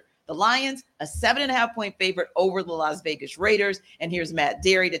Football feature. The Lions, a 7.5-point favorite over the Las Vegas Raiders. And here's Matt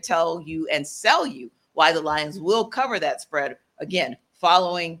Derry to tell you and sell you why the Lions will cover that spread, again,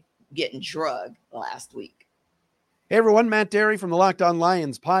 following getting drugged last week. Hey, everyone, Matt Derry from the Locked On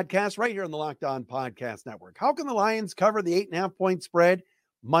Lions podcast right here on the Locked On Podcast Network. How can the Lions cover the 8.5-point spread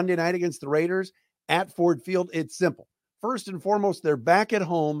Monday night against the Raiders at Ford Field? It's simple. First and foremost, they're back at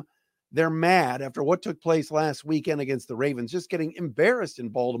home. They're mad after what took place last weekend against the Ravens, just getting embarrassed in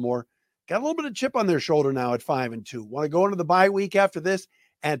Baltimore. Got a little bit of chip on their shoulder now at 5-2. Want to go into the bye week after this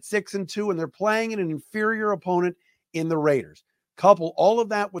at 6-2, and they're playing an inferior opponent in the Raiders. Couple all of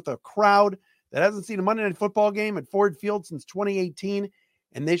that with a crowd that hasn't seen a Monday Night Football game at Ford Field since 2018,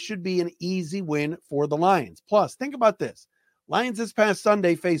 and this should be an easy win for the Lions. Plus, think about this. Lions this past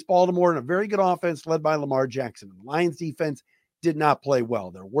Sunday faced Baltimore in a very good offense led by Lamar Jackson. The Lions defense did not play well,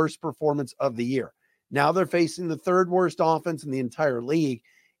 their worst performance of the year. Now they're facing the third worst offense in the entire league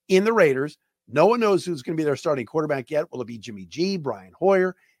in the Raiders. No one knows who's going to be their starting quarterback yet. Will it be Jimmy G, Brian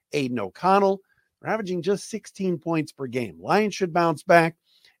Hoyer, Aiden O'Connell? They're averaging just 16 points per game. Lions should bounce back.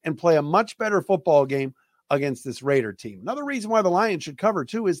 and play a much better football game against this Raider team. Another reason why the Lions should cover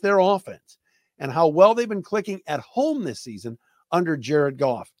too is their offense and how well they've been clicking at home this season under Jared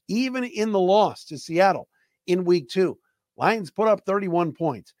Goff, even in the loss to Seattle in week 2. Lions put up 31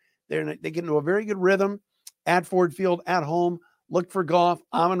 points. They get into a very good rhythm at Ford Field at home. Look for Goff,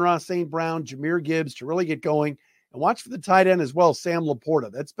 Amon-Ra St. Brown, Jahmyr Gibbs to really get going. And watch for the tight end as well, Sam Laporta.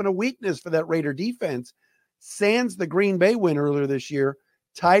 That's been a weakness for that Raider defense. Sans the Green Bay win earlier this year.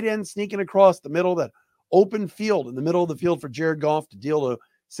 Tight end sneaking across the middle, that open field in the middle of the field for Jared Goff to deal to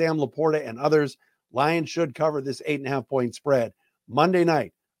Sam Laporta and others. Lions should cover this 8.5-point spread Monday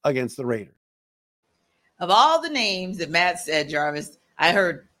night against the Raiders. Of all the names that Matt said, Jarvis, I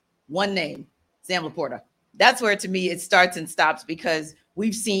heard one name, Sam Laporta. That's where, to me, it starts and stops, because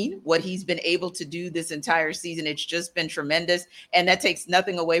we've seen what he's been able to do this entire season. It's just been tremendous. And that takes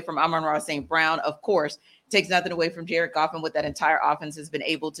nothing away from Amon-Ra St. Brown. Of course, takes nothing away from Jared Goff and what that entire offense has been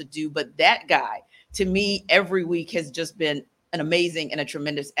able to do. But that guy, to me, every week has just been an amazing and a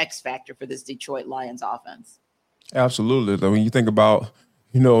tremendous X factor for this Detroit Lions offense. Absolutely. When you think about,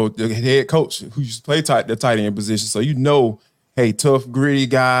 the head coach who used to play the tight end position, so hey, tough, gritty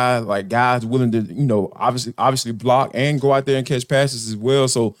guy, like guys willing to, obviously block and go out there and catch passes as well.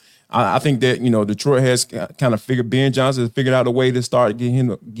 So I think that, Detroit has kind of Ben Johnson has figured out a way to start get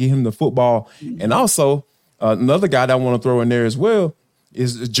him the football. Mm-hmm. And also another guy that I want to throw in there as well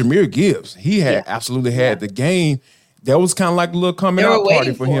is Jahmyr Gibbs. He absolutely had the game. That was kind of like a little coming out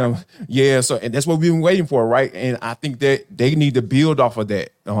party for him. Yeah, so and that's what we've been waiting for, right? And I think that they need to build off of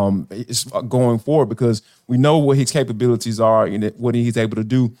that it's going forward, because we know what his capabilities are and what he's able to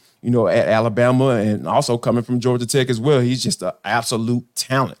do, at Alabama, and also coming from Georgia Tech as well. He's just an absolute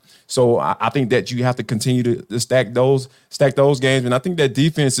talent. So I think that you have to continue to stack those games, and I think that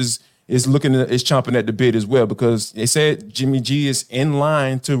defense is chomping at the bit as well, because they said Jimmy G is in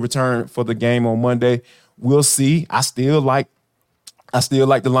line to return for the game on Monday. We'll see. I still like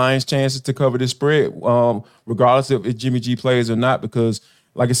the Lions' chances to cover this spread, regardless of if Jimmy G plays or not, because,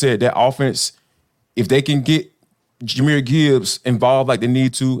 like I said, that offense, if they can get Jahmyr Gibbs involved like they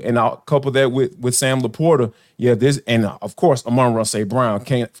need to, and I'll couple that with Sam Laporta, and of course, Amon-Ra St. Brown,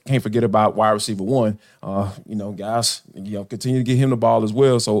 can't forget about wide receiver 1. Guys, continue to get him the ball as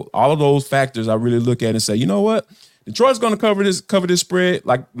well. So all of those factors I really look at and say, you know what? Detroit's going to cover this spread,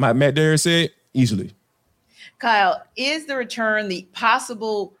 like Matt Derry said, easily. Kyle, is the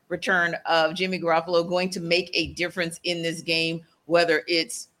possible return of Jimmy Garoppolo going to make a difference in this game, whether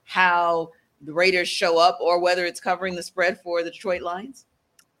it's how the Raiders show up or whether it's covering the spread for the Detroit Lions?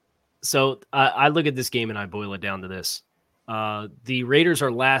 So I look at this game and I boil it down to this. The Raiders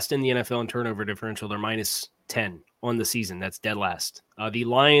are last in the NFL in turnover differential. They're minus 10 on the season. That's dead last. The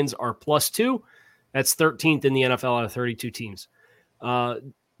Lions are plus 2. That's 13th in the NFL out of 32 teams.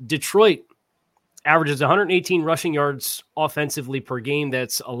 Detroit averages 118 rushing yards offensively per game.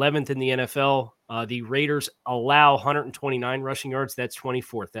 That's 11th in the NFL. The Raiders allow 129 rushing yards. That's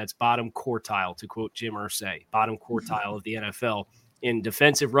 24th. That's bottom quartile, to quote Jim Irsay, bottom quartile of the NFL in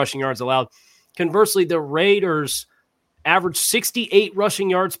defensive rushing yards allowed. Conversely, the Raiders average 68 rushing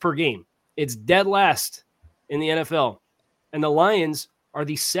yards per game. It's dead last in the NFL. And the Lions are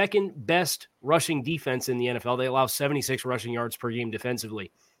the second best rushing defense in the NFL. They allow 76 rushing yards per game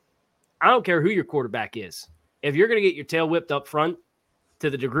defensively. I don't care who your quarterback is. If you're going to get your tail whipped up front to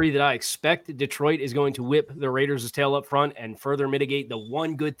the degree that I expect Detroit is going to whip the Raiders' tail up front and further mitigate the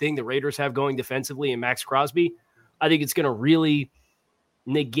one good thing the Raiders have going defensively in Max Crosby, I think it's going to really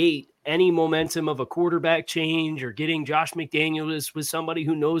negate any momentum of a quarterback change or getting Josh McDaniels with somebody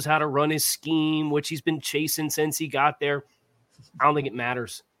who knows how to run his scheme, which he's been chasing since he got there. I don't think it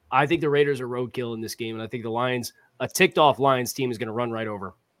matters. I think the Raiders are roadkill in this game, and I think the Lions, a ticked-off Lions team, is going to run right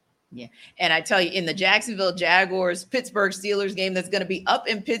over. Yeah. And I tell you, in the Jacksonville Jaguars, Pittsburgh Steelers game that's going to be up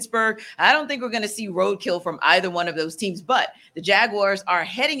in Pittsburgh, I don't think we're going to see roadkill from either one of those teams. But the Jaguars are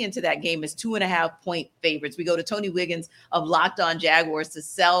heading into that game as 2.5-point favorites. We go to Tony Wiggins of Locked On Jaguars to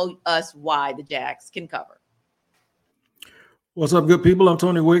sell us why the Jags can cover. What's up, good people? I'm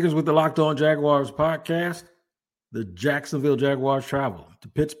Tony Wiggins with the Locked On Jaguars podcast. The Jacksonville Jaguars travel to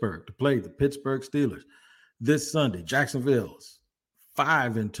Pittsburgh to play the Pittsburgh Steelers this Sunday. Jacksonville's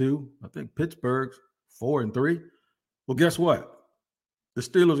 5-2. I think Pittsburgh's 4-3. Well, guess what? The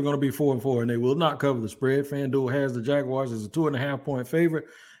Steelers are going to be 4-4, and they will not cover the spread. FanDuel has the Jaguars as a 2.5-point favorite,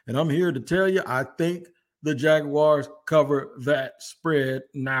 and I'm here to tell you I think the Jaguars cover that spread.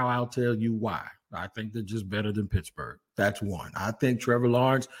 Now I'll tell you why. I think they're just better than Pittsburgh. That's one. I think Trevor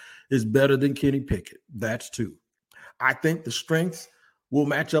Lawrence is better than Kenny Pickett. That's two. I think the strengths will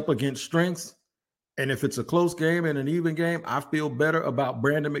match up against strengths, And if it's a close game and an even game, I feel better about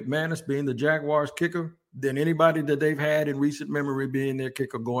Brandon McManus being the Jaguars kicker than anybody that they've had in recent memory being their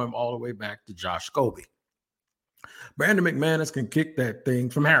kicker, going all the way back to Josh Scobie. Brandon McManus can kick that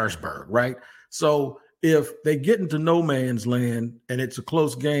thing from Harrisburg, right? So if they get into no man's land and it's a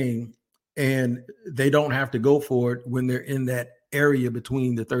close game and they don't have to go for it when they're in that area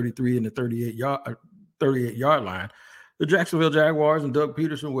between the 33 and the 38-yard line, the Jacksonville Jaguars and Doug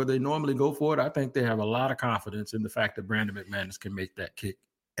Peterson, where they normally go for it, I think they have a lot of confidence in the fact that Brandon McManus can make that kick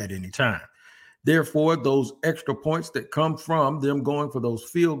at any time. Therefore, those extra points that come from them going for those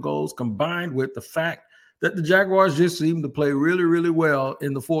field goals, combined with the fact that the Jaguars just seem to play really, really well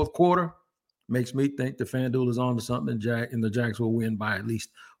in the fourth quarter, makes me think the FanDuel is on to something, and the Jags will win by at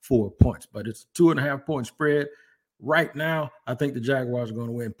least 4 points. But it's a 2.5-point spread. Right now, I think the Jaguars are going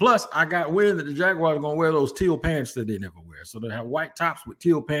to win. Plus, I got wind that the Jaguars are going to wear those teal pants that they never wear. So they have white tops with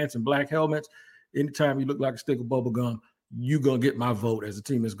teal pants and black helmets. Anytime you look like a stick of bubble gum, you're going to get my vote as a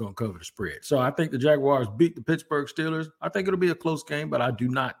team that's going to cover the spread. So I think the Jaguars beat the Pittsburgh Steelers. I think it'll be a close game, but I do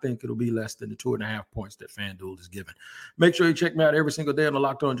not think it'll be less than the 2.5 points that FanDuel is giving. Make sure you check me out every single day on the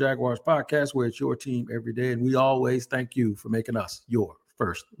Locked On Jaguars podcast, where it's your team every day. And we always thank you for making us your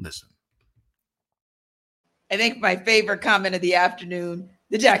first listen. I think my favorite comment of the afternoon,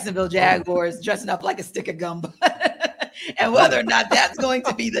 the Jacksonville Jaguars dressing up like a stick of gum. And whether or not that's going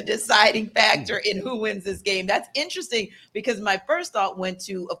to be the deciding factor in who wins this game. That's interesting because my first thought went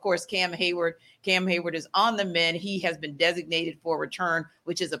to, of course, Cam Hayward. Cam Hayward is on the mend. He has been designated for return,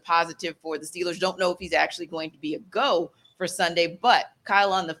 which is a positive for the Steelers. Don't know if he's actually going to be a go for Sunday. But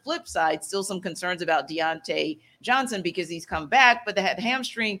Kyle, on the flip side, still some concerns about Deontay Johnson because he's come back, but the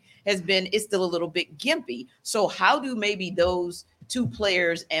hamstring is still a little bit gimpy. So how do maybe those two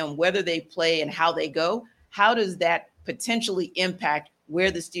players and whether they play and how they go, how does that potentially impact where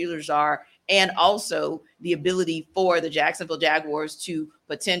the Steelers are and also the ability for the Jacksonville Jaguars to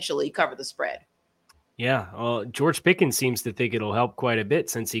potentially cover the spread? Yeah, George Pickens seems to think it'll help quite a bit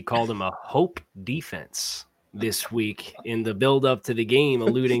since he called him a hope defense this week in the build-up to the game,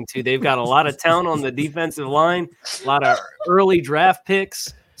 alluding to they've got a lot of talent on the defensive line, a lot of early draft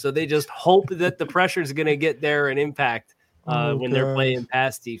picks, so they just hope that the pressure is going to get there and impact when they're playing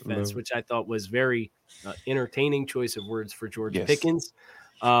pass defense, which I thought was very entertaining choice of words for George Pickens.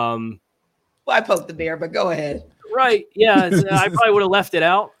 Well, I poked the bear, but go ahead. Right. Yeah. I probably would have left it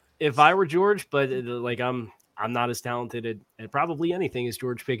out if I were George, but I'm not as talented at probably anything as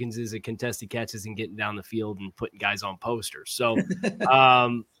George Pickens is at contested catches and getting down the field and putting guys on posters. So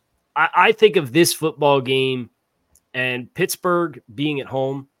I think of this football game and Pittsburgh being at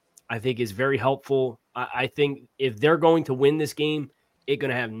home, I think is very helpful. I think if they're going to win this game, it's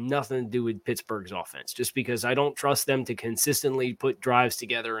going to have nothing to do with Pittsburgh's offense, just because I don't trust them to consistently put drives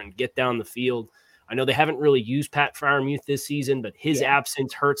together and get down the field. I know they haven't really used Pat Freiermuth this season, but his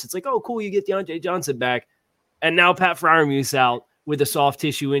absence hurts. It's like, oh, cool, you get Deontay Johnson back. And now Pat Freiermuth's out with a soft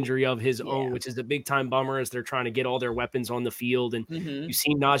tissue injury of his own, which is a big-time bummer as they're trying to get all their weapons on the field. And you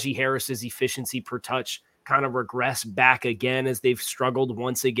see Najee Harris's efficiency per touch kind of regress back again as they've struggled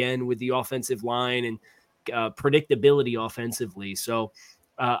once again with the offensive line and predictability offensively. So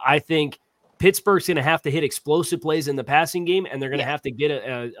I think Pittsburgh's going to have to hit explosive plays in the passing game, and they're going to have to get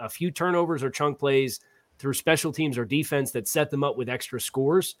a few turnovers or chunk plays through special teams or defense that set them up with extra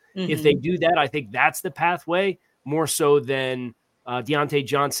scores. If they do that, I think that's the pathway more so than Deontay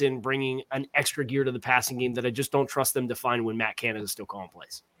Johnson bringing an extra gear to the passing game that I just don't trust them to find when Matt Canada is still calling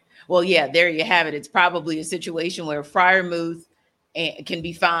plays. Well, yeah, there you have it. It's probably a situation where Freiermuth can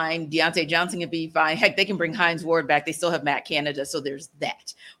be fine. Deontay Johnson can be fine. Heck, they can bring Hines Ward back. They still have Matt Canada. So there's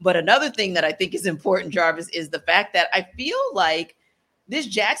that. But another thing that I think is important, Jarvis, is the fact that I feel like this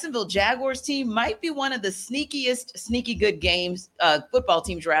Jacksonville Jaguars team might be one of the sneaky good games, football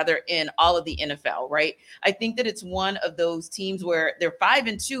teams rather, in all of the NFL, right? I think that it's one of those teams where they're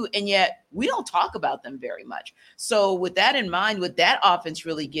 5-2, and yet we don't talk about them very much. So with that in mind, with that offense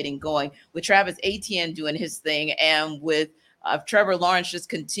really getting going, with Travis Etienne doing his thing, and with Trevor Lawrence just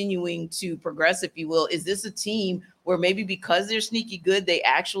continuing to progress, if you will, is this a team where maybe because they're sneaky good, they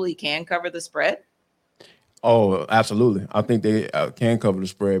actually can cover the spread? Oh, absolutely. I think they can cover the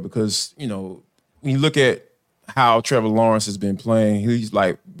spread because, when you look at how Trevor Lawrence has been playing, he's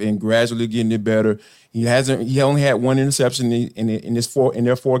been gradually getting it better. He only had one interception in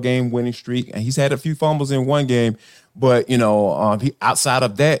their 4-game winning streak, and he's had a few fumbles in one game. But, he outside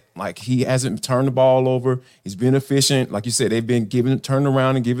of that, he hasn't turned the ball over. He's been efficient. Like you said, they've been turning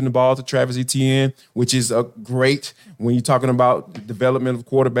around and giving the ball to Travis Etienne, which is a great when you're talking about development of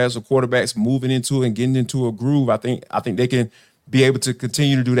quarterbacks or quarterbacks moving into and getting into a groove. I think they can be able to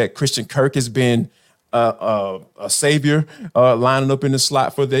continue to do that. Christian Kirk has been a savior lining up in the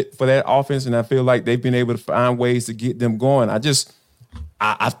slot for that offense, and I feel like they've been able to find ways to get them going.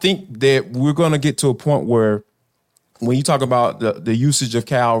 I think that we're going to get to a point where when you talk about the usage of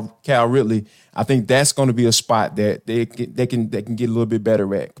Cal Ridley, I think that's going to be a spot that they can get a little bit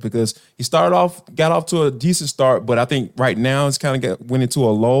better at, because he got off to a decent start, but I think right now it's kind of went into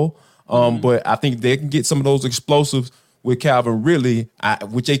a lull. But I think they can get some of those explosives with Calvin Ridley,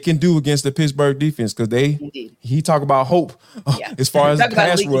 which they can do against the Pittsburgh defense, because he talk about hope as far as the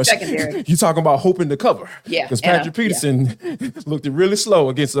pass rush. You talking about hoping to cover. Yeah. Because Patrick Peterson looked really slow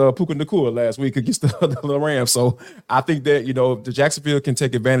against Puka Nacua last week against the Rams. So I think that, the Jacksonville can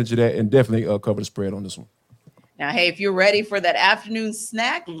take advantage of that and definitely cover the spread on this one. Now, hey, if you're ready for that afternoon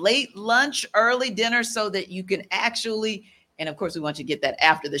snack, late lunch, early dinner, so that you can actually, and of course, we want you to get that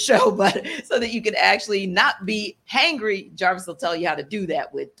after the show, but so that you can actually not be hangry, Jarvis will tell you how to do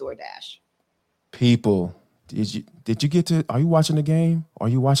that with DoorDash. People, did you get to, are you watching the game? Are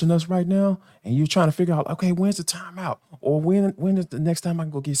you watching us right now? And you're trying to figure out, okay, when's the timeout? Or when is the next time I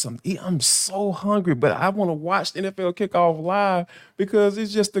can go get something to eat? I'm so hungry, but I want to watch NFL Kickoff live because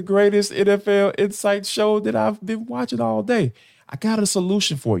it's just the greatest NFL insight show that I've been watching all day. I got a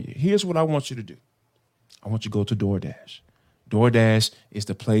solution for you. Here's what I want you to do. I want you to go to DoorDash. DoorDash is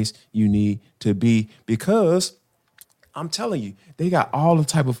the place you need to be, because I'm telling you, they got all the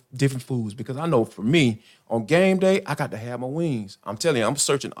type of different foods. Because I know for me, on game day, I got to have my wings. I'm telling you, I'm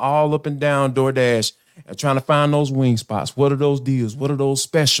searching all up and down DoorDash and trying to find those wing spots. What are those deals? What are those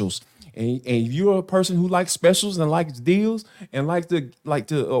specials? And if you're a person who likes specials and likes deals and like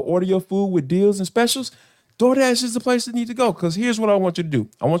to order your food with deals and specials, DoorDash is the place you need to go. Because here's what I want you to do.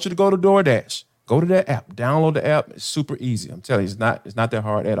 I want you to go to DoorDash. Go to that app, download the app. It's super easy. I'm telling you, it's not that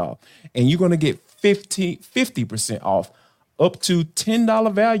hard at all. And you're going to get 50% off, up to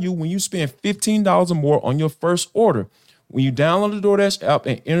 $10 value when you spend $15 or more on your first order. When you download the DoorDash app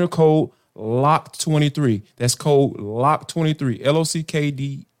and enter code LOCK23, that's code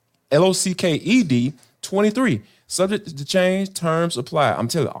LOCK23, LOCKED 23. Subject to change, terms apply. I'm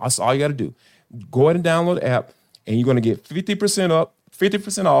telling you, that's all you got to do. Go ahead and download the app, and you're going to get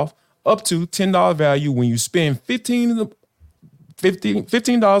 50% off, up to $10 value when you spend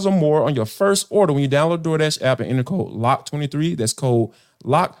 $15 or more on your first order when you download the DoorDash app and enter code LOCK23. That's code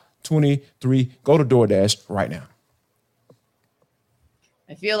LOCK23. Go to DoorDash right now.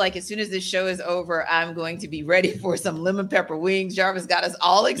 I feel like as soon as this show is over, I'm going to be ready for some lemon pepper wings. Jarvis got us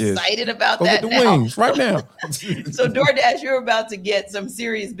all excited about that. Go get the wings right now. So DoorDash, you're about to get some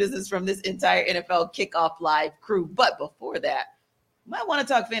serious business from this entire NFL Kickoff Live crew. But before that, might want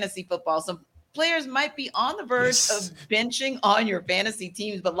to talk fantasy football. Some players might be on the verge of benching on your fantasy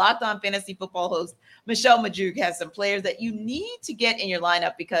teams, but Locked On Fantasy Football host Michelle Majuk has some players that you need to get in your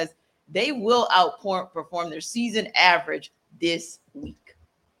lineup because they will outperform their season average this week.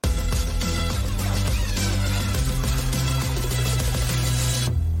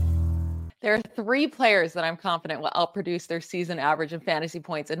 There are 3 players that I'm confident will outproduce their season average in fantasy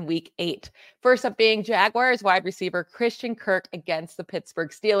points in week 8. First up being Jaguars wide receiver Christian Kirk against the Pittsburgh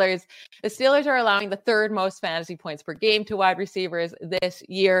Steelers. The Steelers are allowing the 3rd most fantasy points per game to wide receivers this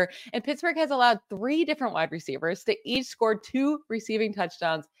year. And Pittsburgh has allowed 3 different wide receivers to each score 2 receiving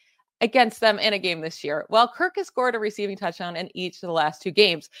touchdowns against them in a game this year. Well, Kirk has scored a receiving touchdown in each of the last 2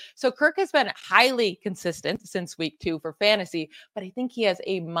 games. So Kirk has been highly consistent since week 2 for fantasy, but I think he has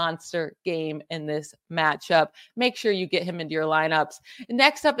a monster game in this matchup. Make sure you get him into your lineups.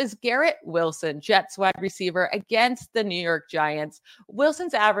 Next up is Garrett Wilson, Jets wide receiver against the New York Giants.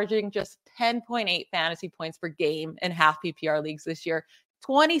 Wilson's averaging just 10.8 fantasy points per game in half PPR leagues this year.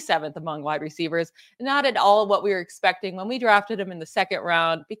 27th among wide receivers. Not at all what we were expecting when we drafted him in the 2nd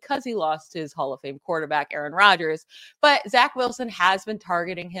round because he lost his Hall of Fame quarterback, Aaron Rodgers. But Zach Wilson has been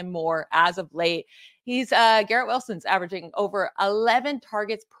targeting him more as of late. Garrett Wilson's averaging over 11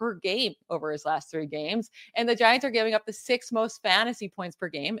 targets per game over his last 3 games. And the Giants are giving up the 6th most fantasy points per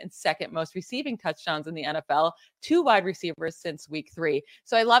game and 2nd most receiving touchdowns in the NFL to wide receivers since week 3.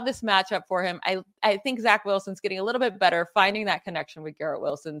 So I love this matchup for him. I think Zach Wilson's getting a little bit better finding that connection with Garrett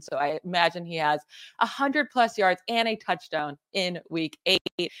Wilson. So I imagine he has 100+ yards and a touchdown in week 8.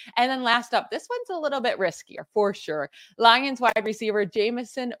 And then last up, this one's a little bit riskier for sure. Lions wide receiver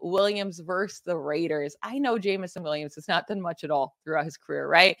Jameson Williams versus the Raiders. I know Jameson Williams has not done much at all throughout his career,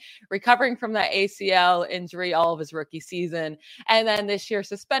 right? Recovering from that ACL injury all of his rookie season. And then this year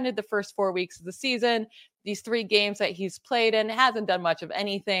suspended the first 4 weeks of the season. these 3 games that he's played in, hasn't done much of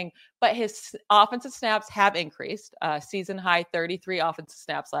anything, but his offensive snaps have increased. Season high 33 offensive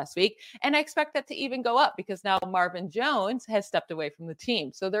snaps last week. And I expect that to even go up because now Marvin Jones has stepped away from the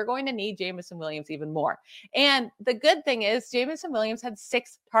team. So they're going to need Jameson Williams even more. And the good thing is Jameson Williams had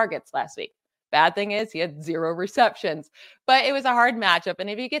 6 targets last week. Bad thing is he had 0 receptions, but it was a hard matchup. And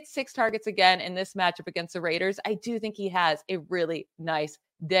if he gets 6 targets again in this matchup against the Raiders, I do think he has a really nice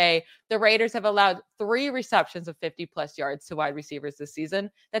day. The Raiders have allowed 3 receptions of 50+ yards to wide receivers this season.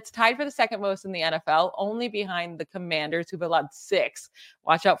 That's tied for the second most in the NFL, only behind the Commanders, who've allowed 6.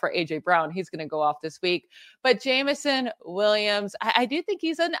 Watch out for AJ Brown. He's going to go off this week. But Jameson Williams, I do think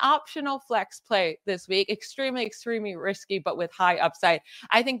he's an optional flex play this week. Extremely, extremely risky, but with high upside.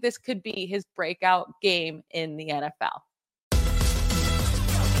 I think this could be his breakout game in the NFL.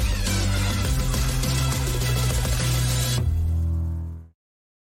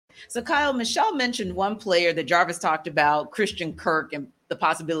 So, Kyle, Michelle mentioned one player that Jarvis talked about, Christian Kirk, and the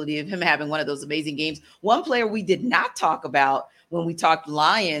possibility of him having one of those amazing games. One player we did not talk about when we talked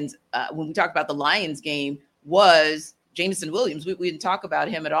Lions, when we talked about the Lions game, was Jameson Williams. We didn't talk about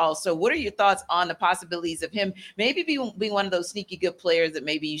him at all. So what are your thoughts on the possibilities of him maybe being one of those sneaky good players that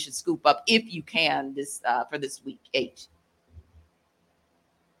maybe you should scoop up if you can this for this week 8?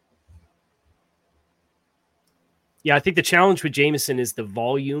 Yeah, I think the challenge with Jameson is the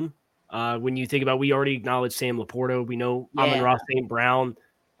volume. When you think about, we already acknowledged Sam Laporta. We know Amon-Ra St. Brown.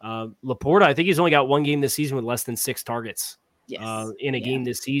 Laporta, I think he's only got 1 game this season with less than 6 targets in a game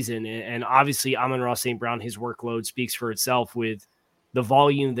this season. And obviously Amon-Ra St. Brown, his workload speaks for itself with the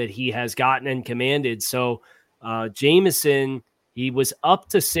volume that he has gotten and commanded. So Jameson, he was up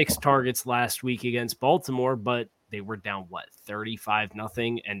to 6 targets last week against Baltimore, but they were down,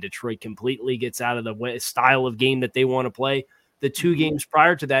 35-0, and Detroit completely gets out of the style of game that they want to play. The 2 games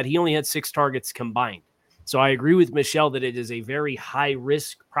prior to that, he only had 6 targets combined. So I agree with Michelle that it is a very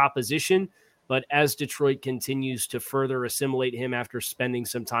high-risk proposition, but as Detroit continues to further assimilate him after spending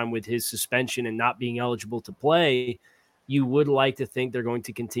some time with his suspension and not being eligible to play, you would like to think they're going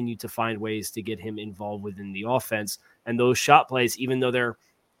to continue to find ways to get him involved within the offense. And those shot plays, even though they're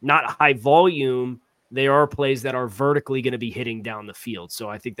not high volume, they are plays that are vertically going to be hitting down the field. So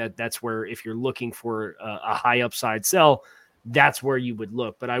I think that's where, if you're looking for a high upside sell, that's where you would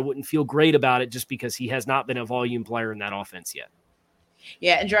look. But I wouldn't feel great about it just because he has not been a volume player in that offense yet.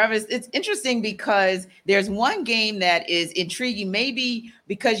 Yeah, and Jarvis, it's interesting because there's one game that is intriguing, maybe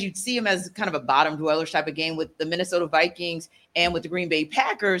because you'd see him as kind of a bottom dwellers type of game with the Minnesota Vikings and with the Green Bay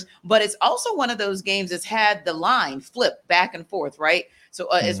Packers, but it's also one of those games that's had the line flip back and forth, right? So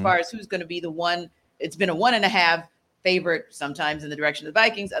as far as who's going to be the one, it's been a 1.5 favorite, sometimes in the direction of the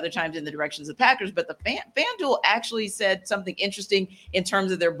Vikings, other times in the directions of the Packers. But the FanDuel actually said something interesting in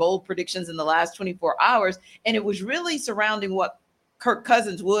terms of their bold predictions in the last 24 hours. And it was really surrounding what Kirk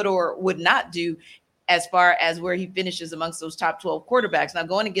Cousins would or would not do as far as where he finishes amongst those top 12 quarterbacks. Now,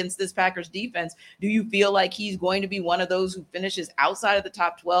 going against this Packers defense, do you feel like he's going to be one of those who finishes outside of the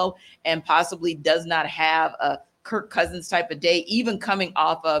top 12 and possibly does not have a Kirk Cousins type of day, even coming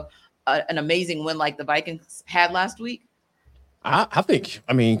off of an amazing win like the Vikings had last week? I think,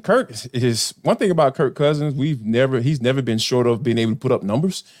 Kirk is one thing about Kirk Cousins. He's never been short of being able to put up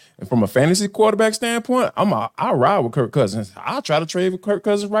numbers. And from a fantasy quarterback standpoint, I'll ride with Kirk Cousins. I'll try to trade with Kirk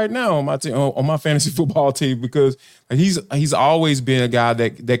Cousins right now on my team, on my fantasy football team, because he's always been a guy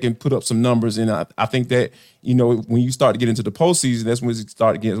that can put up some numbers. And I think that, when you start to get into the postseason, that's when it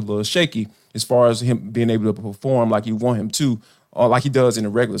starts to get a little shaky as far as him being able to perform like you want him to, or like he does in the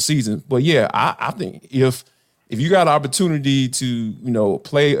regular season. But yeah, I think if you got an opportunity to,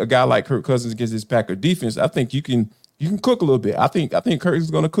 play a guy like Kirk Cousins against this Packer defense, I think you can cook a little bit. I think Kirk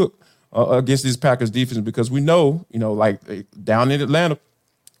is going to cook against this Packers defense, because we know, like down in Atlanta,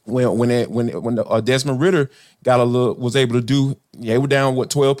 when Desmond Ridder was able to do, they were down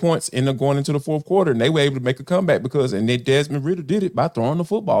 12 points going into the fourth quarter, and they were able to make a comeback and Desmond Ridder did it by throwing the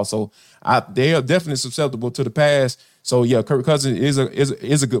football. So they are definitely susceptible to the pass. So yeah, Kirk Cousins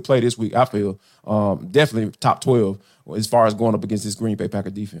is a good play this week. I feel definitely top 12 as far as going up against this Green Bay Packer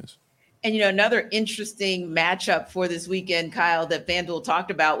defense. And, another interesting matchup for this weekend, Kyle, that FanDuel talked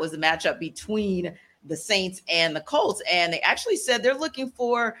about was the matchup between the Saints and the Colts. And they actually said they're looking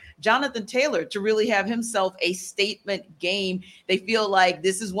for Jonathan Taylor to really have himself a statement game. They feel like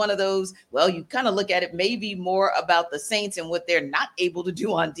this is one of those, well, you kind of look at it maybe more about the Saints and what they're not able to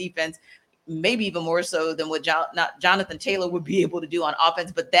do on defense, maybe even more so than what Jonathan Taylor would be able to do on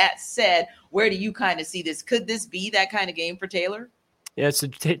offense. But that said, where do you kind of see this? Could this be that kind of game for Taylor? Yeah, so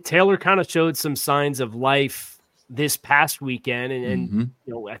Taylor kind of showed some signs of life this past weekend. And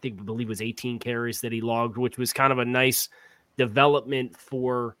I believe it was 18 carries that he logged, which was kind of a nice development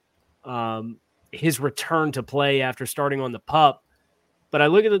for his return to play after starting on the PUP. But I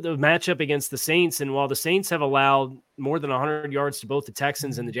look at the matchup against the Saints, and while the Saints have allowed more than 100 yards to both the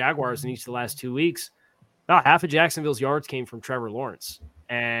Texans and the Jaguars in each of the last 2 weeks, about half of Jacksonville's yards came from Trevor Lawrence.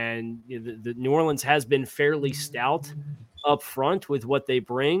 And the New Orleans has been fairly stout up front with what they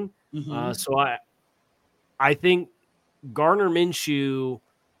bring. So I think Gardner Minshew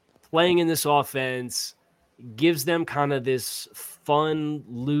playing in this offense gives them kind of this fun,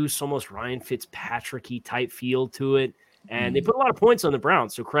 loose, almost Ryan Fitzpatrick-y type feel to it. And they put a lot of points on the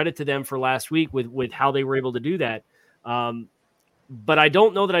Browns. So credit to them for last week with how they were able to do that. But I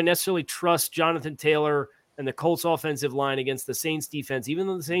don't know that I necessarily trust Jonathan Taylor and the Colts offensive line against the Saints defense, even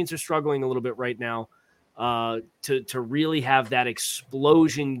though the Saints are struggling a little bit right now, to really have that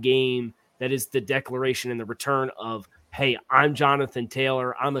explosion game that is the declaration and the return of, hey, I'm Jonathan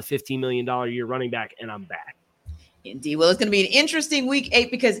Taylor. I'm a $15 million a year running back, and I'm back. Indeed. Well, it's going to be an interesting week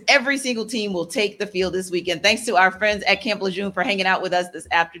 8 because every single team will take the field this weekend. Thanks to our friends at Camp Lejeune for hanging out with us this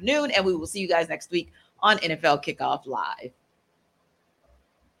afternoon, and we will see you guys next week on NFL Kickoff Live.